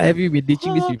 Like, what have you been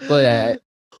teaching these people?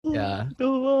 Yeah.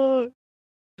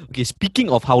 Okay, speaking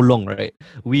of how long, right?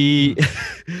 We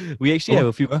actually have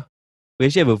a few. We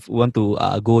actually want to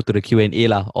go to the Q&A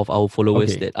lah of our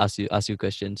followers that ask you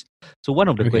questions. So one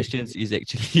of the questions is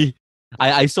actually,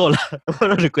 I saw lah. One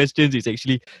of the questions is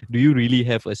actually, do you really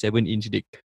have a 7-inch dick?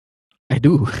 I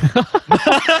do.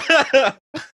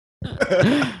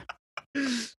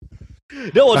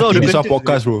 That was all the questions. This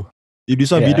podcast, bro. If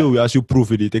this one video, we ask you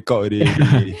proof it. Take out it.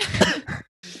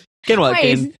 Can what?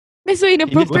 Can. That's so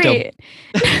inappropriate.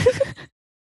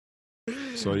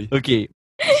 Sorry. Okay.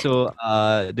 So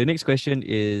the next question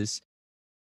is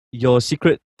your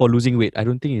secret for losing weight. I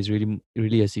don't think it's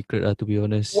really a secret, to be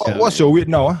honest. What's your weight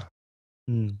now?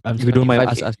 If you don't mind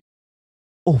ask.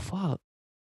 Oh fuck.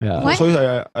 Yeah. What? Sorry,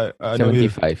 I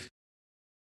 75.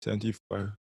 75.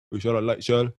 We shall like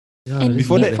shall. And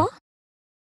before that,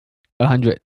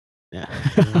 100. Yeah.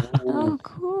 Oh,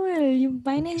 cool. You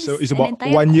minus. So it's about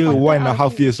 1 year,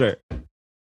 1.5 years, right?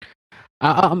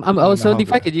 I was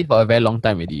 75 kg for a very long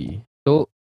time already. So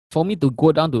for me to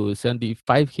go down to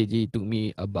 75 kg, it took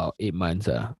me about 8 months.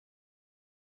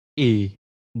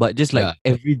 But just like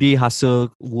everyday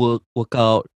hustle,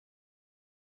 workout.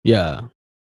 Yeah.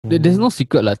 There's no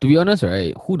secret lah. To be honest,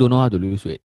 right? Who don't know how to lose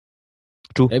weight?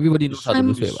 True. Everybody knows how to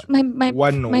lose weight. My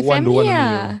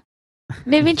family,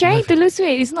 they've been trying to lose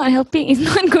weight. It's not helping. It's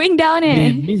not going down.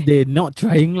 It means they're not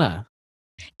trying lah.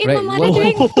 My mother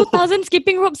doing 2,000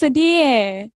 skipping ropes a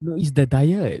day. No, it's the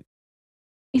diet.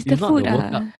 It's the food.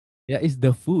 Yeah, it's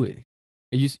the food.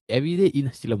 You every day eat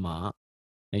nasi lemak,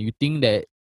 and you think that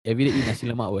every day eat nasi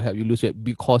lemak will help you lose weight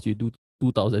because you do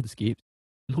 2,000 skips.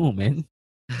 No, man.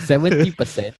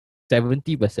 70%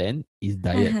 is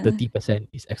diet, 30%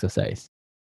 is exercise.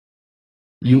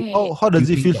 How does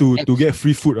it feel to get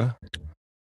free food?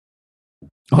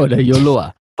 Oh, the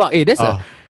YOLO. Fuck, that's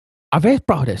I'm very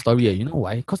proud of that story. You know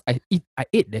why? Because I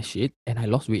ate that shit and I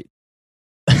lost weight.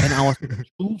 And I was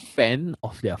too fan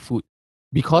of their food.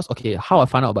 Because, how I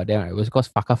found out about them, right, was because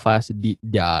Faka Fast did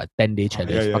their 10-day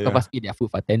challenge. Faka Fast ate their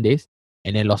food for 10 days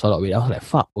and then lost a lot of weight. I was like,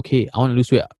 fuck, I want to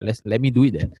lose weight. Let me do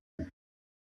it then.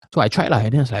 So I tried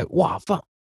and then I was like, wow, fuck,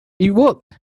 it worked.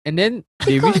 And then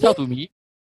they reached out to me.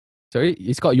 Sorry,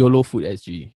 it's called YOLO Food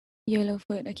SG. YOLO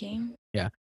Food, okay. Yeah.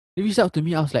 They reached out to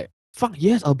me. I was like, fuck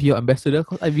yes, I'll be your ambassador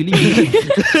because I really need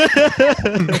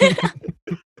it.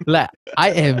 Like,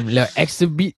 I am like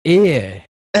exhibit A.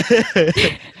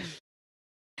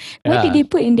 What did they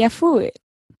put in their food?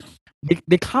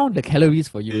 They count the calories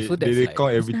for you. So that's they like,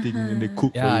 count everything and they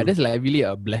cook for you. That's like really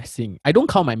a blessing. I don't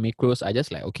count my macros. I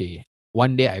just like,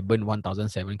 one day I burn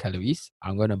 1,007 calories,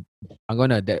 I'm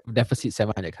gonna deficit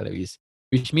 700 calories,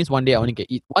 which means one day I only can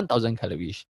eat 1,000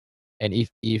 calories. And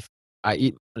if I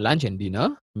eat lunch and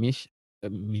dinner, means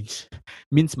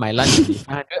my lunch will be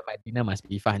 500, my dinner must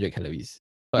be 500 calories.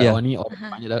 So I only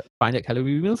order 500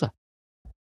 calorie meals.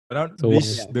 But now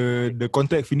the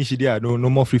contract finished already. No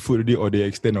more free food already, or they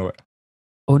extend or what?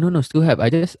 Oh no, still have. I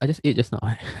just ate just now.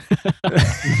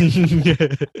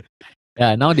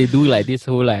 Yeah, now they do like this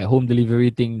whole like home delivery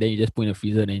thing. Then you just put in the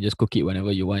freezer and you just cook it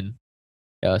whenever you want.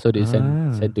 Yeah, so they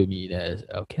send to me. That's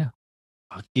okay.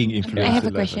 Fucking influencer. I have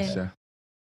a question.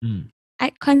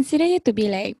 I consider you to be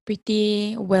like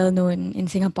pretty well known in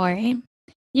Singapore, right?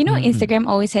 You know, Instagram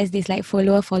always has this like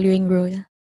follower following rule.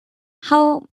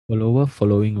 How follower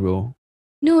following rule?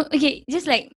 No, okay, just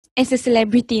like as a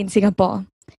celebrity in Singapore.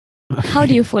 How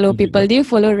do you follow people? Do you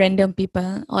follow random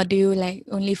people or do you like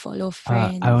only follow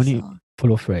friends? I only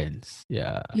follow friends.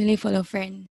 Yeah. You only follow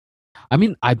friends. I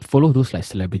mean, I follow those like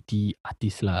celebrity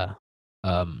artists lah.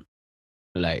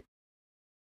 Like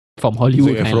from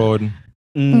Hollywood. Zac Efron.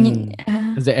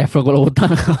 Zac Efron kalau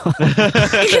hutang.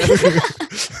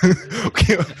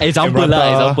 Okay. Example.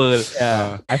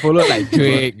 Yeah. I follow like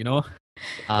Drake, you know.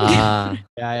 Yeah.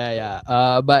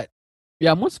 But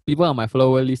yeah, most people on my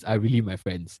follower list are really my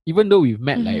friends. Even though we've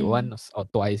met like once or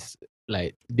twice,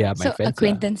 like they are my friends. So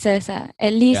acquaintances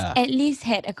At least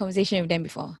had a conversation with them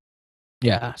before.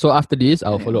 Yeah. So after this,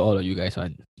 I'll follow all of you guys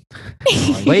on.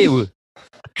 But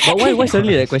why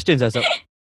suddenly that question, Asap?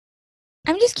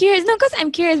 I'm just curious. No, because I'm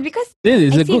curious because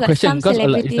this is a good question. Because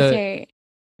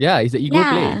it's an ego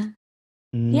play.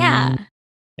 Yeah.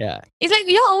 It's like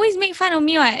you always make fun of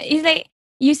me. It's like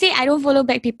you say I don't follow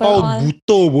back people.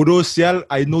 Buto, bodoh sial.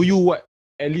 I know you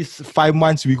at least 5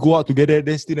 months we go out together,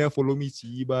 then still never follow me.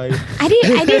 Bye. I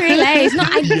didn't realize. No,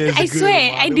 I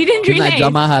swear I didn't realize. Nak jual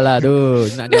mahal lah tu.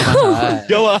 Nak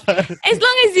jual mahal. As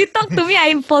long as you talk to me,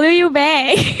 I follow you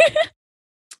back.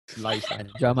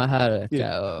 Jual mahal.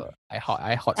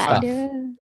 I hot stuff.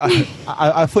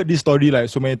 I've heard this story like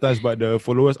so many times, but the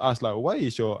followers ask like, why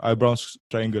is your eyebrows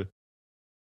triangle?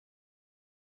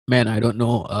 Man, I don't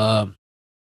know.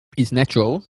 It's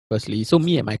natural, firstly. So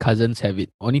me and my cousins have it.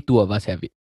 Only 2 of us have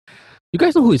it. You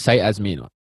guys know who is Syed Azmi?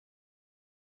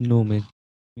 No, man.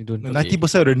 You don't know.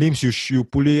 90% of the names you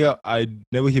pull it up, I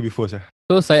never hear before, sir.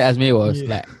 So Syed Azmi was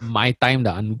like my time,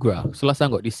 the Anugerah. So last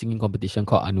time got this singing competition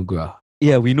called Anugerah.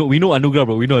 Yeah, we know Anugerah,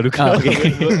 bro. We know Anugerah.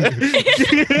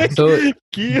 Okay. So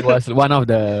he was one of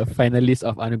the finalists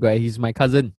of Anugerah. He's my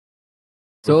cousin.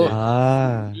 So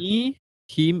me,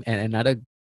 him, and another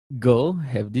girl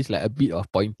have this like a bit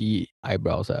of pointy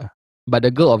eyebrows. But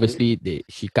the girl obviously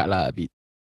she cut lah a bit.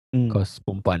 Cause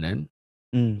perempuan kan.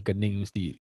 Kening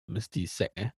mesti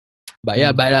sack But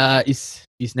yeah, but it's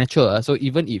natural. So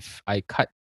even if I cut,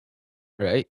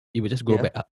 right, it will just grow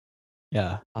back up.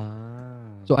 Yeah.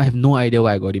 So I have no idea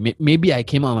why I got it. Maybe I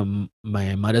came out of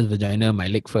my mother's vagina, my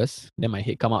leg first, then my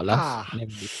head come out last, then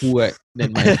my poo, right?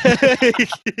 Then my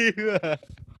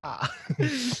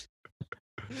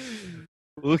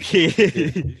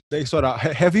Okay. Next one.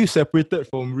 Have you separated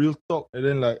from Real Talk and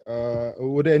then like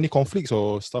were there any conflicts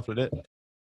or stuff like that?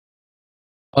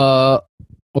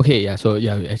 Okay, yeah. So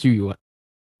yeah, actually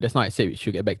that's not I said we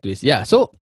should get back to this. Yeah.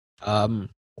 So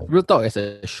Real Talk as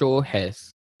a show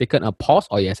has taken a pause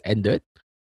or it has ended.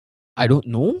 I don't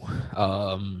know.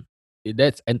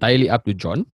 That's entirely up to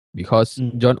John because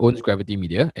John owns Gravity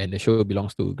Media and the show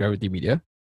belongs to Gravity Media.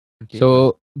 Okay.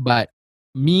 So, but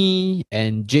me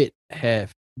and Jade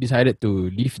have decided to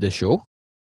leave the show.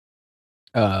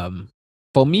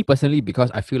 For me personally,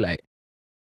 because I feel like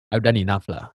I've done enough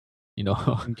lah. You know,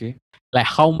 okay. Like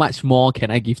how much more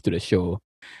can I give to the show?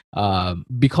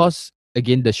 Because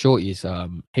again, the show is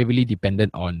heavily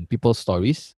dependent on people's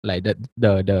stories, like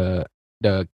the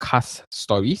cast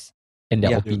stories and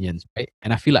their opinions, right?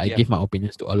 And I feel like I gave my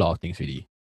opinions to a lot of things really.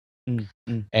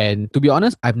 And to be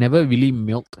honest, I've never really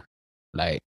milked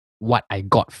like what I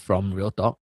got from Real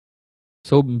Talk.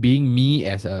 So being me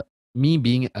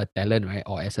being a talent, right?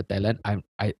 Or as a talent, I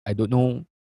don't know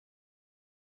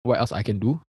what else I can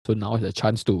do. So now is a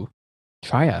chance to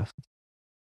try.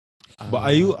 But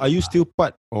are you still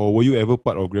part or were you ever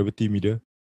part of Gravity Media?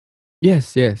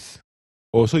 Yes.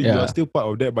 Oh, so you are still part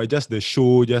of that, but just the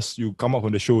show, just you come out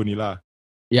from the show ni lah.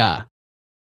 Yeah.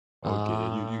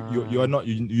 Okay. You are not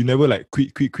you never like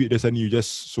quit. Then suddenly you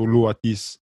just solo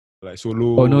artist, like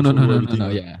solo. Oh no.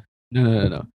 Yeah.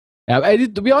 No. Yeah,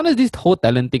 to be honest, this whole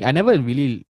talent thing, I never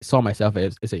really saw myself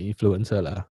as an influencer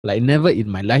lah. Like never in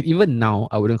my life. Even now,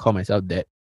 I wouldn't call myself that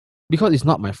because it's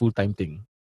not my full-time thing.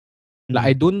 Like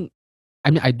I do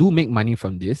make money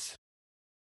from this.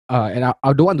 and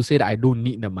I don't want to say that I don't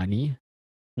need the money.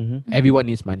 Everyone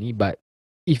needs money, but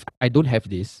if I don't have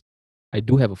this, I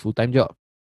do have a full-time job.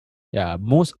 Yeah,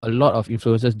 a lot of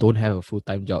influencers don't have a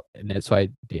full-time job, and that's why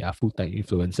they are full-time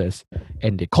influencers,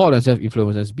 and they call themselves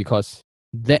influencers because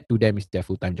that to them is their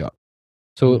full-time job.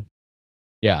 So,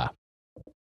 yeah.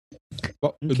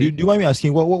 But do you mind me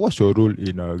asking what's your role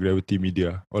in Gravity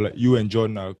Media, or like you and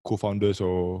John are co-founders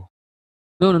or?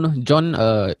 No. John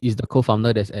is the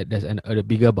co-founder. There's a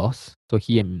bigger boss. So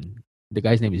he and the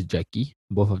guy's name is Jackie.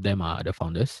 Both of them are the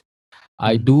founders.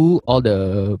 I do all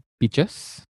the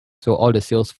pitches. So all the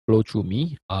sales flow through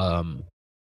me.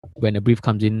 When a brief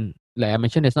comes in, like I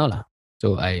mentioned just now lah.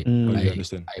 So I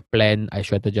plan, I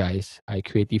strategize, I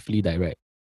creatively direct.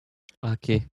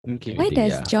 Okay. Why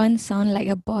does John sound like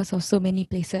a boss of so many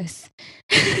places?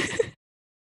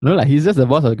 No lah, he's just the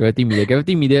boss of Gravity Media.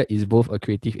 Gravity Media is both a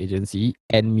creative agency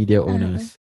and media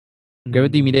owners.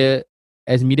 Gravity Media,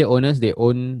 as media owners, they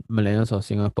own Millennials of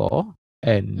Singapore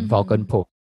and Vulcan Pope.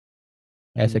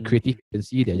 As a creative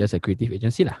agency, they're just a creative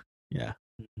agency lah. Yeah.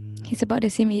 He's about the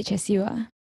same age as you are.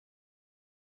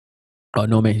 Oh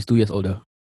no man, he's 2 years older.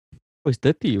 Oh, he's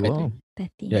 30. Wow. 30.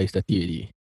 Yeah, he's 30 already.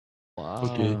 Wow.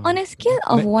 Okay. On a scale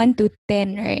of 1 to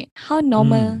 10, right? How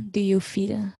normal do you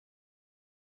feel?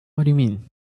 What do you mean?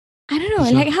 I don't know.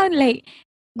 Like how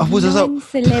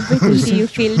non-celebrity do you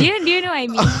feel? Do you know what I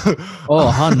mean? Oh,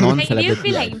 how Like, non-celebrity? do you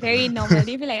feel like very normal?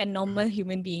 Do you feel like a normal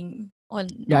human being? Or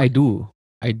Yeah, I do.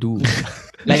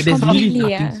 Like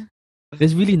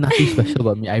there's really nothing special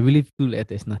about me. I really feel like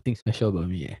there's nothing special about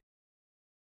me.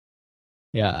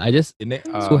 Yeah, I just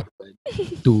so happen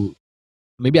to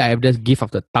maybe I have this gift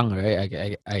of the tongue, right?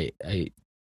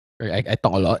 I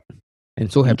talk a lot,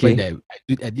 and so happened that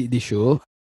I did this show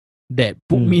that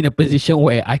put me in a position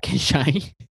where I can shine.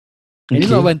 And it's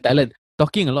not even talent.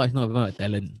 Talking a lot is not even a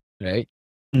talent, right?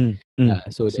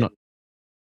 So it's not.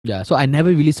 Yeah, so I never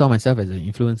really saw myself as an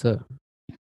influencer.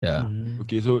 Yeah.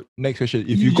 Okay, so next question.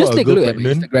 If You you just got a take a girl look at my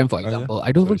pregnant, Instagram, for example.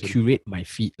 I don't even sorry. curate my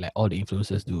feed like all the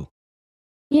influencers do.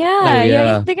 Yeah, yeah.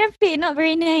 your Instagram feed not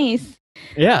very nice.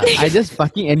 Yeah, I just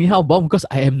fucking anyhow bomb because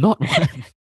I am not one.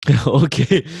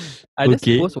 Okay. I just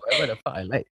post whatever the fuck I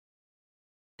like.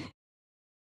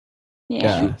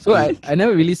 Yeah. So I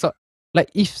never really saw,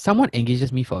 like, if someone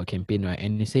engages me for a campaign, right,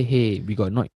 and they say, hey, we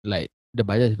got not, like, the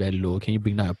budget is very low, can you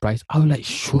bring down your price? I'll like,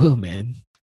 sure, man.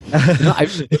 I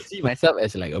really see myself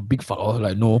as like a big fuck. I was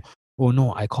like, no,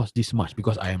 I cost this much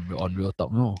because I am on Real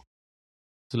Talk. No.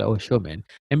 So like, oh sure, man.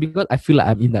 And because I feel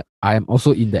like I am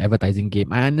also in the advertising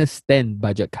game. I understand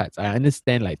budget cuts. I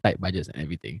understand like tight budgets and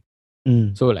everything.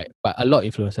 So like, but a lot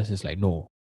of influencers is like, no,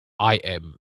 I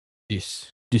am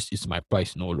this. This is my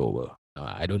price, no lower. No,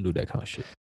 I don't do that kind of shit.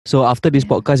 So after this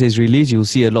podcast is released, you'll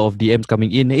see a lot of DMs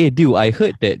coming in. Hey, dude, I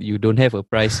heard that you don't have a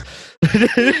price.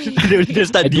 They'll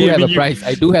start I do have a DMing price.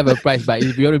 I do have a price, but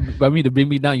if you want me to bring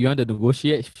me down, you want to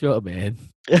negotiate? Sure, man.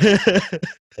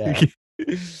 Yeah.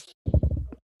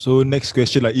 So next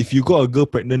question, like if you got a girl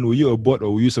pregnant, will you abort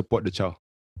or will you support the child?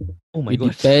 Oh my It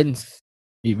god. depends.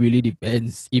 It really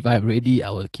depends. If I'm ready,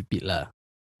 I will keep it lah.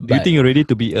 Do you think you're ready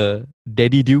to be a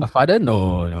daddy dude? A father?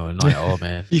 No, not at all,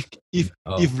 man. If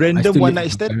Oh, random I still one live night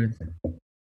with my stand, parents.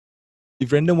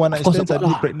 if random one night Of course stand abort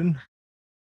suddenly lah. pregnant.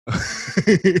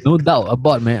 No doubt,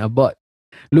 abort, man, abort.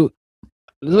 Look,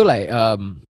 so like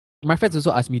my friends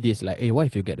also ask me this, like, hey, what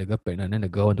if you get the girl pregnant and then the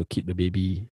girl want to keep the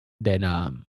baby? Then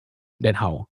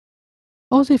how?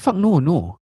 I'll say fuck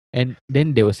no. And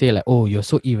then they will say like, oh, you're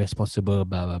so irresponsible,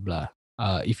 blah blah blah.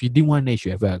 If you didn't want it, you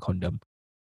should have wear a condom.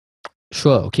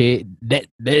 Sure, okay, that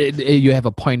you have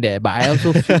a point there, but I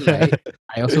also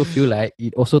feel like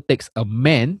it also takes a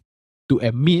man to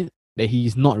admit that he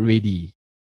is not ready.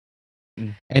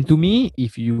 And to me,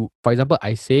 if you, for example,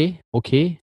 I say,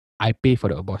 okay, I pay for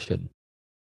the abortion.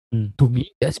 To me,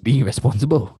 that's being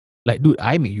responsible. Like, dude,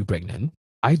 I make you pregnant.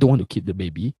 I don't want to keep the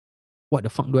baby. What the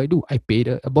fuck do? I pay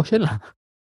the abortion lah.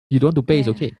 You don't want to pay, it's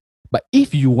okay. But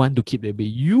if you want to keep the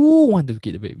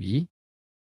baby,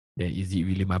 then is it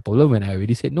really my problem when I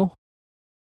already said no?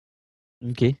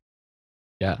 Okay.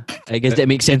 Yeah. I guess that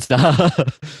makes sense.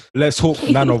 Let's hope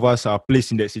none of us are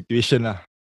placed in that situation lah.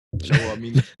 InsyaAllah, I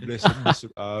mean, this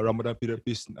Ramadan period,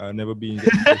 please never be in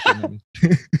that situation.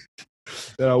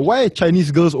 Why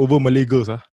Chinese girls over Malay girls?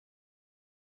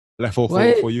 Like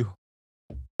for you?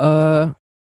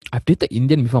 I've dated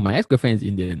Indian before. My ex-girlfriend is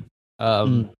Indian.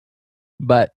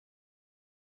 But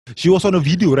she was on a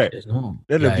video, right? No.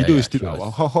 Then the video is still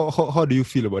out. How do you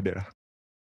feel about that?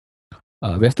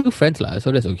 We're still friends lah,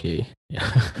 so that's okay. Yeah.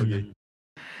 Okay.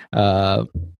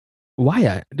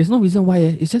 Why? There's no reason why.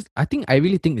 It's just I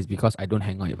really think it's because I don't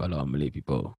hang out with a lot of Malay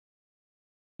people.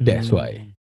 That's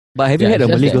why. But have you had a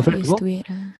it's just Malay that- girlfriend Used before? to it.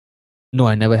 No,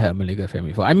 I never had a Malay girlfriend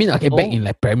before. I mean, okay, back Oh. in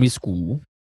like primary school,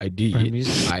 I did. Primary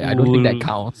I don't think that school.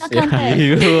 counts. Not Yeah.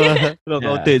 counted. Not Yeah.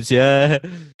 counted, yeah.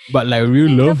 But like real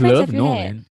How many love, girlfriends have you no,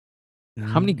 had? man.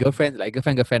 How many girlfriends? Like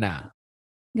girlfriend, Girlfriend.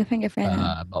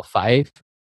 about 5,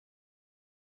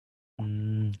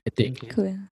 Mm, I think.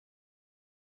 Cool.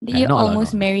 Did Yeah, you not a lot,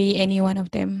 almost no. marry any one of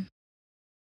them?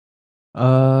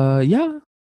 Yeah.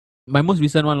 My most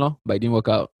recent one, but it didn't work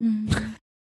out. Mm.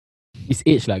 It's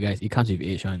age, lah, guys. It comes with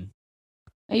age, one.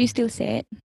 Are you still sad?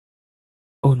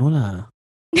 Oh no, lah.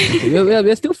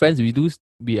 we're still friends.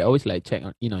 We always like check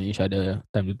in on each other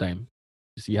time to time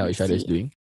to see how I each other is see.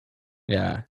 doing.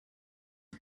 Yeah.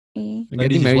 Eh. We're This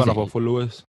getting is married. one of our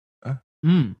followers.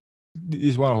 This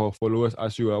is one of our followers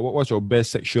asked you, what's your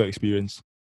best sexual experience?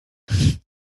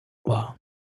 Wow.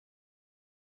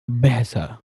 Best,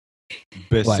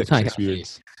 Best Wow, it's not sexual I cannot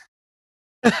experience.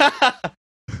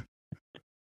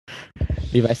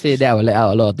 If I say that, I will let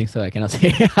out a lot of things, so I cannot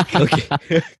say.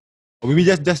 Okay. Or maybe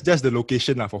just the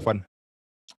location for fun.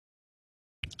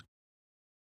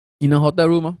 In a hotel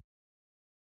room,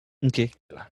 Okay.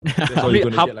 That's How all many,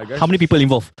 you're gonna get, like, guys. how many people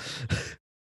involved?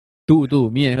 two,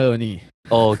 me and her only.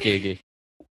 Oh, okay.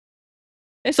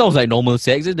 That sounds like normal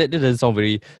sex. That doesn't sound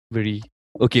very, very...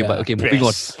 Okay, Yeah. but okay, moving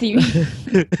on. Yeah,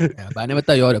 but I never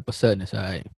tell you all the person, that's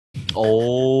why.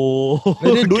 Oh.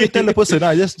 And then don't okay. tell the person,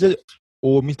 just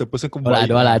means the person come I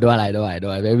don't want.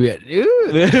 Very weird.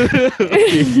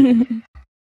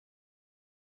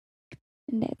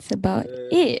 That's about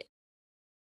it.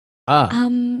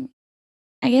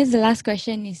 I guess the last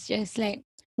question is just like,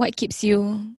 what keeps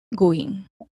you going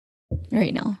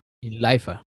right now? In life,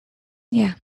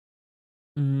 Yeah.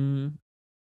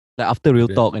 Like after real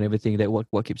talk and everything, like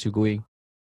what keeps you going?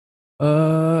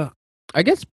 I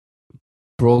guess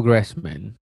progress,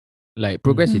 man. Like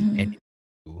progress in Mhm.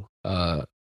 anything.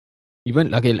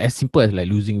 Even like as simple as like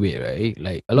losing weight, right?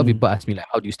 Like a lot of people ask me like,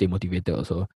 how do you stay motivated?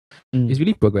 Also, it's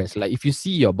really progress. Like if you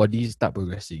see your body start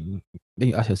progressing, then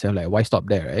you ask yourself like, why stop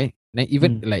there, right? Then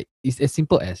even like it's as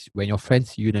simple as when your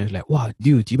friends see you, then it's like, wow,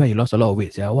 dude, Jiba, you lost a lot of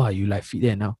weight. Yeah, wow, you like fit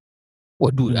there now.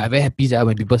 Well, dude, I'm very happy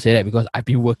when people say that because I've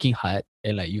been working hard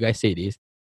and like you guys say this.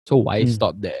 So why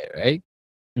stop there, right?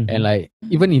 And like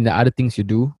even in the other things you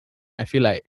do, I feel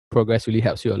like progress really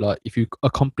helps you a lot. If you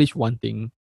accomplish one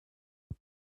thing,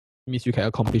 means you can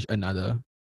accomplish another.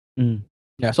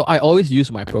 Yeah, so I always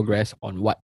use my progress on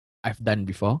what I've done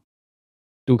before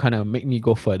to kind of make me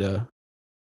go further,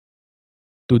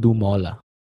 to do more lah.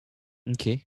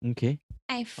 Okay.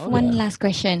 I have one last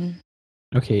question.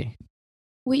 Okay.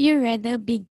 Would you rather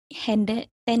be handed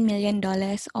 $10 million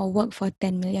or work for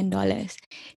 $10 million?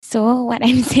 So what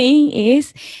I'm saying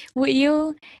is, would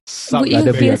you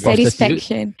feel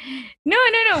satisfaction? No.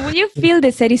 Would you feel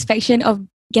the satisfaction of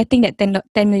getting that $10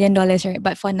 million, right?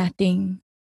 But for nothing.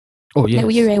 Oh yes. Like,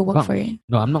 would you rather work for it?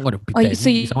 No, I'm not gonna Or pretend. so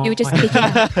you just take it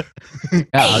out. Yeah,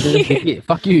 I'll just take it.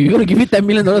 Fuck you. You're gonna give me $10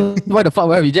 million. Why the fuck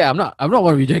would I reject? I'm not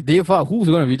gonna reject it. Fuck, who's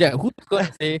gonna reject? Who's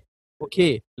gonna say,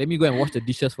 okay, let me go and wash the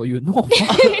dishes for you? No,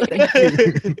 fuck,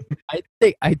 thank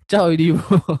you. I chow already,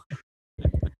 bro.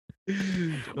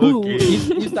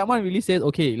 If someone really says,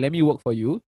 okay, let me work for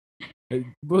you,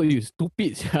 bro, you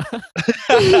stupid.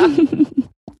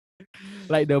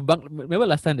 Like remember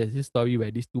last time there's this story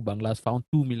where these two Banglas found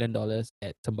 $2 million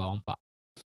at Sembawang Park.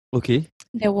 Okay.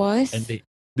 There was. They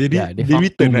And found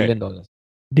return, $2 right? million.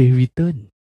 They returned.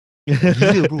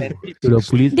 Gila, bro. To the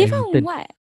police. They and found returned. what?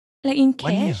 Like in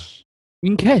Money, cash?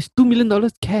 In cash, $2 million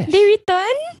cash. They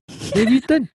return? They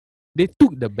returned. They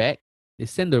took the bag. They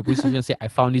sent to the police station and said, I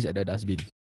found this at the dustbin.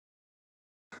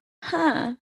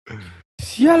 Huh.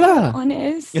 Yeah,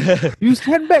 Honest. you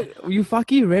send back, you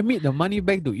fucking remit the money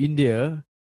back to India.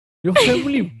 Your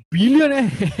family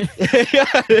billionaire. Yeah,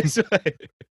 that's right.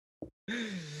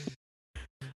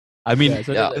 I mean, Yeah,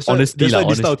 so yeah, that's honestly, that's why lah,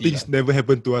 these type of honestly, things never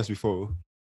happened to us before.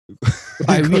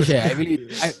 I wish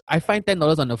I find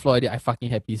 $10 on the floor, I fucking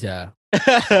happy, yeah.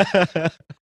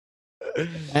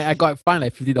 I got fined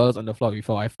like $50 on the floor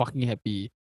before. I fucking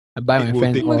happy. I buy my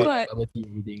friends Oh my all God. bubble tea,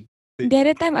 everything. The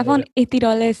other time I found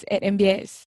 $80 at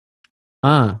MBS.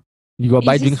 You got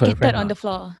buy It's drinks just for your scattered friend on the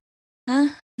floor. Huh?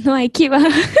 No, I keep.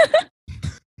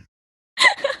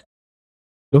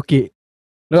 Okay.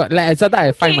 No, like sometimes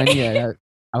I find money.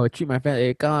 I will treat my friend.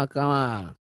 Hey, come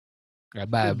on. I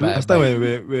buy. Last time when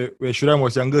Shuram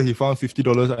was younger, he found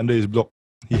 $50 under his block.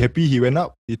 He happy, he went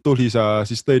up, he told his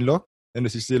sister-in-law, and the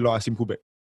sister-in-law asked him put back.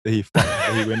 Then he fucked,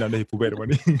 then he went down, then he put back the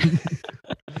money.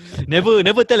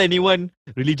 never tell anyone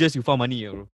religious you found money,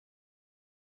 bro.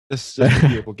 Just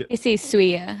keep your pocket. They say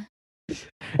sway.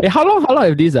 Hey, how long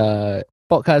have this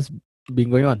podcast been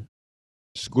going on?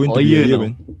 It's going to be a year,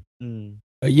 now. man.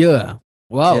 A year.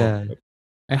 Wow. Yeah.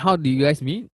 And how do you guys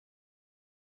meet?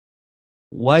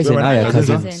 Wise We're and I are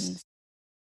cousins, cousins.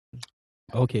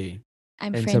 Okay.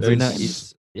 I'm And friends Sabrina with them.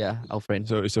 is our friend.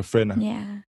 So it's a friend.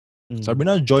 Yeah.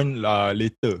 Sabrina joined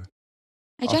later.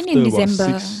 I joined After in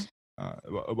December.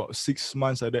 About 6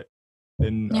 months like that.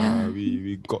 Then Yeah.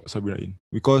 we got Sabrina in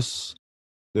because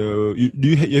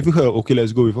you ever heard of Okay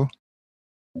Let's Go before?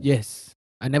 Yes.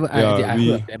 I never. Yeah, I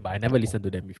heard of them, but I never listened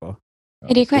to them before.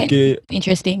 They're quite Okay,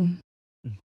 interesting.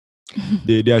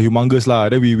 they are humongous lah.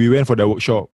 Then we went for their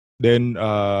workshop. Then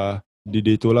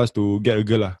they told us to get a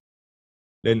girl lah.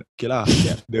 Then okay lah.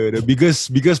 The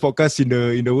biggest podcast in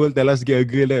the world tell us to get a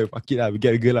girl lah. Fuck it lah, we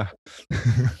get a girl lah.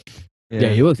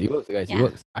 Yeah, it works, guys. Yeah. It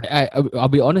works. I'll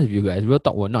be honest with you guys. Real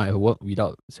talk will not have worked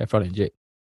without Saffron and Jade.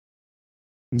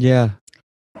 Yeah.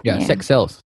 Yeah, Yeah. sex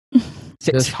sells.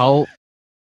 That's how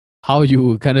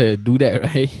you kind of do that,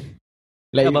 right?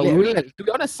 Like, Yeah, but really, to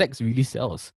be honest, sex really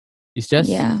sells. It's just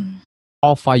Yeah.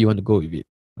 how far you want to go with it.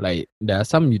 Like, there are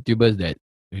some YouTubers that,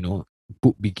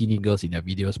 put bikini girls in their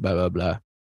videos, blah, blah, blah.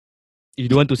 You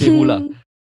don't want to say who lah.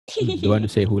 Don't want to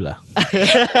say who lah.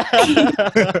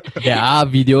 There are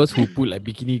videos who put like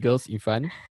bikini girls in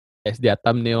front as their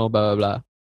thumbnail, blah, blah, blah.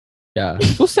 Yeah.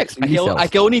 So sex really sells. I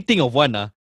can only think of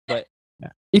one.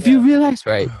 If you realize,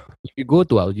 right, if you go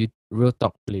to our Real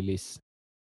Talk playlist,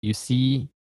 you see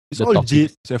It's the all topics.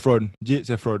 Jade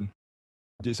Saffron.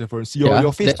 See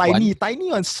your face that's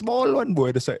tiny one, small one, boy,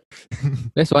 at the side.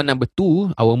 That's one. Number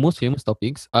two, our most famous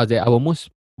topics are that our most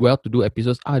well-to-do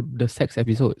episodes are the sex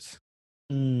episodes.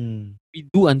 We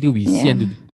do until we see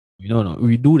until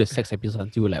we do the sex episodes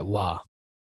until like, wow,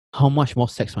 how much more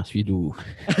sex must we do?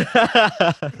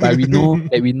 But we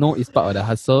know it's part of the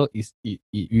hustle. It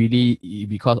really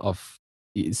because of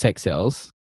sex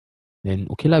sales. Then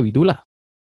okay lah, we do lah.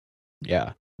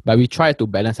 Yeah. But we try to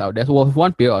balance out. There was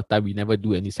one period of time we never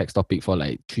do any sex topic for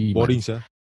like 3 Boring, months. sir.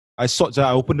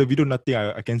 I opened the video, nothing.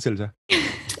 I cancel, sir.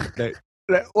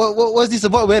 like what's this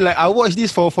about? Where like I watch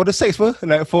this for the sex, bro.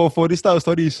 Like for this type of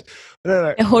stories.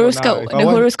 Like, The horoscope.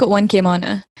 Horoscope one came on.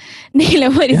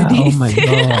 Like, what is this? Oh my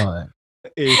god.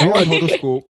 If I want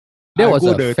horoscope, There I was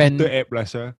go a the fan Twitter app, lah,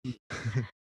 sir.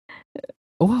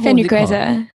 what Fan was it request.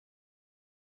 called?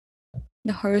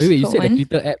 The horoscope Wait, you said one. the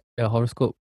Twitter app, the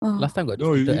horoscope. Oh. Last time got this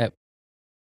No, Twitter app.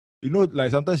 You know,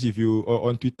 like sometimes if you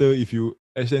on Twitter, if you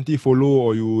accidentally follow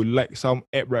or you like some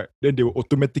app, right, then they will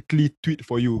automatically tweet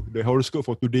for you the horoscope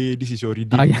for today. This is your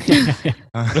reading.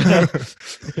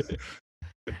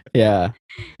 Yeah.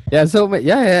 So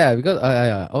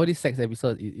because all these sex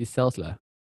episodes it sells lah.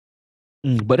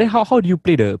 But then how do you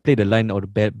play the line or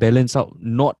the balance out,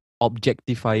 not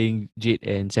objectifying Jade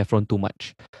and Saffron too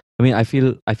much? I mean, I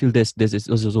feel this is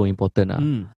also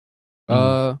important.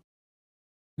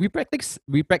 We practice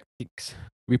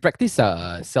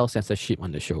self-censorship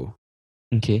on the show.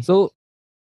 Okay. So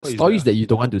What is stories that? that you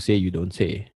don't want to say, you don't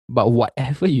say. But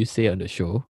whatever you say on the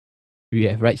show, we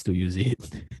have rights to use it.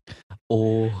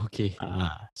 Oh, okay.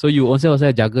 So you also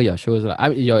juggle your shows lah. I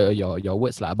mean, your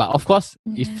words lah. But of course,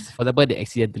 if for example they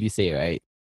accidentally say right,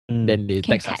 then they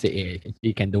text us say, hey,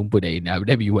 you can don't put that in.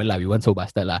 Then we weren't so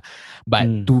bastard lah.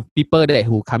 But to people that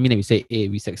who come in and we say, hey,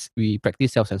 we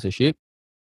practice self-censorship.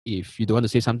 If you don't want to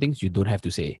say some things, you don't have to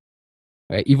say.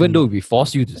 Right? Even though we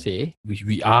force you to say, which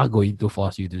we are going to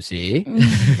force you to say,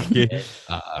 Okay.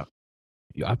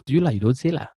 you're up to you lah. You don't say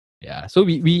lah. Yeah. So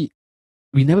we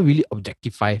never really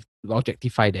objectify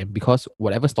them because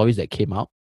whatever stories that came out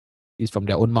is from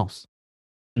their own mouths.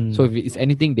 So if it's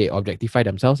anything, they objectify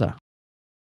themselves lah.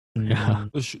 Yeah.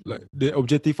 Like the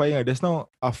objectifying. There's now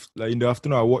like in the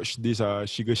afternoon I watched this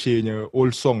Sugar Shay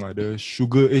old song the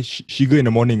Sugar in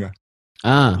the Morning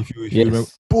If you remember,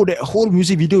 bro, that whole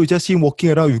music video is just him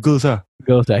walking around with girls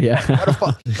Girls yeah. What the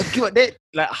fuck? Okay, but that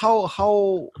like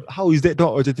how is that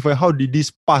not objectifying? How did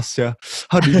this pass?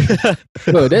 How did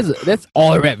Bro, that's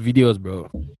all rap videos,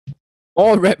 bro.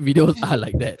 All rap videos are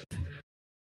like that.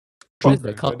 That's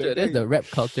the culture. That's the rap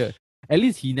culture. At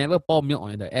least he never pour milk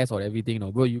on the ass or everything,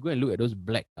 no, bro. You go and look at those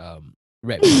black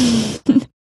rap videos.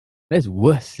 That's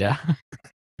worse, yeah.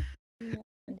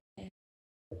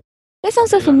 That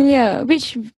sounds so familiar.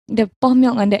 The pour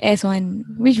milk on the ass one?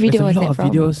 Which video was There's a lot that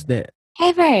of from? videos that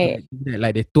Have, right?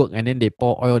 like they twerk and then they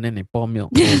pour oil and then they pour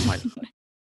milk. Oh my.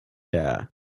 Yeah.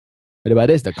 But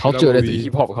that's the culture. That's the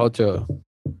hip hop culture.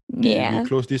 Yeah. we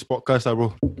close this podcast,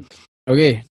 bro?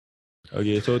 Okay.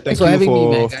 So Thanks thank for you having me,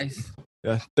 for man, guys.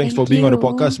 thanks for Thank being on the you.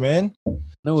 podcast, man.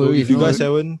 No So worries. if you no guys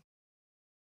worries.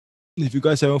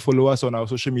 haven't follow us on our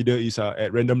social media, is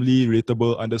at randomly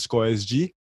relatable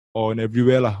 _SG. on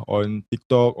everywhere lah, on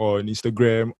TikTok, on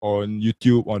Instagram, on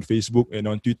YouTube, on Facebook, and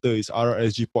on Twitter is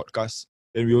RRSG Podcast.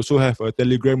 And we also have a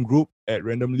Telegram group at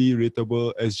Randomly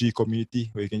Relatable SG Community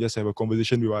where you can just have a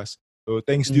conversation with us. So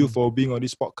thanks to you for being on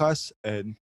this podcast.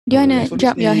 And do you wanna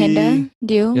drop your handle?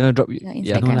 Do you? Yeah, drop your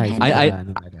yeah, Instagram no,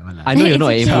 handle? I know you're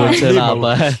not an It's influencer lah,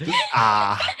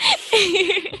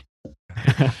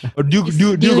 but do you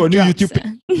got new YouTube?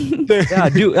 you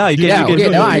can okay,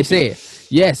 now I say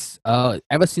yes.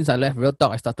 Ever since I left Real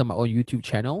Talk, I started my own YouTube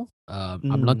channel.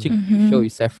 I'm launching a show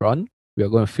with Saffron. We are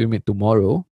going to film it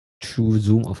tomorrow through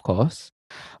Zoom, of course.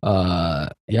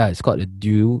 It's called the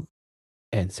Dew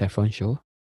and Saffron Show.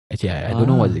 Actually, I don't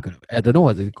know what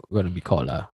it's gonna be called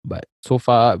lah. But so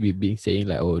far we've been saying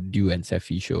like Dew and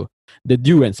Saffy Show. The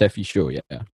Dew and Saffy Show, yeah.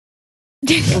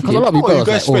 Because a lot of people you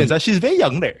guys like, friends? She's very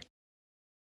young, right?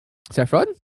 Saffron?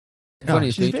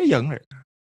 She's very young, right?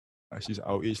 She's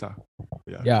our age lah.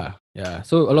 Yeah.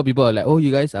 So a lot of people are like, oh, you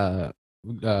guys are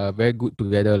very good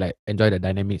together, like enjoy the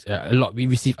dynamics. We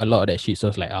receive a lot of that shit. So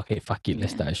it's like, okay, fuck it,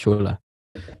 let's start a show lah.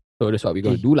 So that's what we're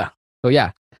gonna do lah. So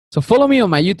yeah. So follow me on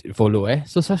my YouTube.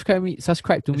 So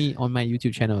subscribe to me on my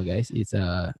YouTube channel, guys. It's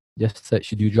just search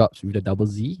Dewdrops with a double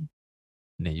Z,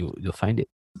 and then you'll find it.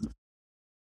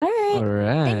 All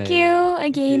right. Thank you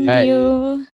again,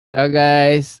 Ciao,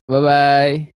 guys.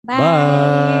 Bye-bye. Bye.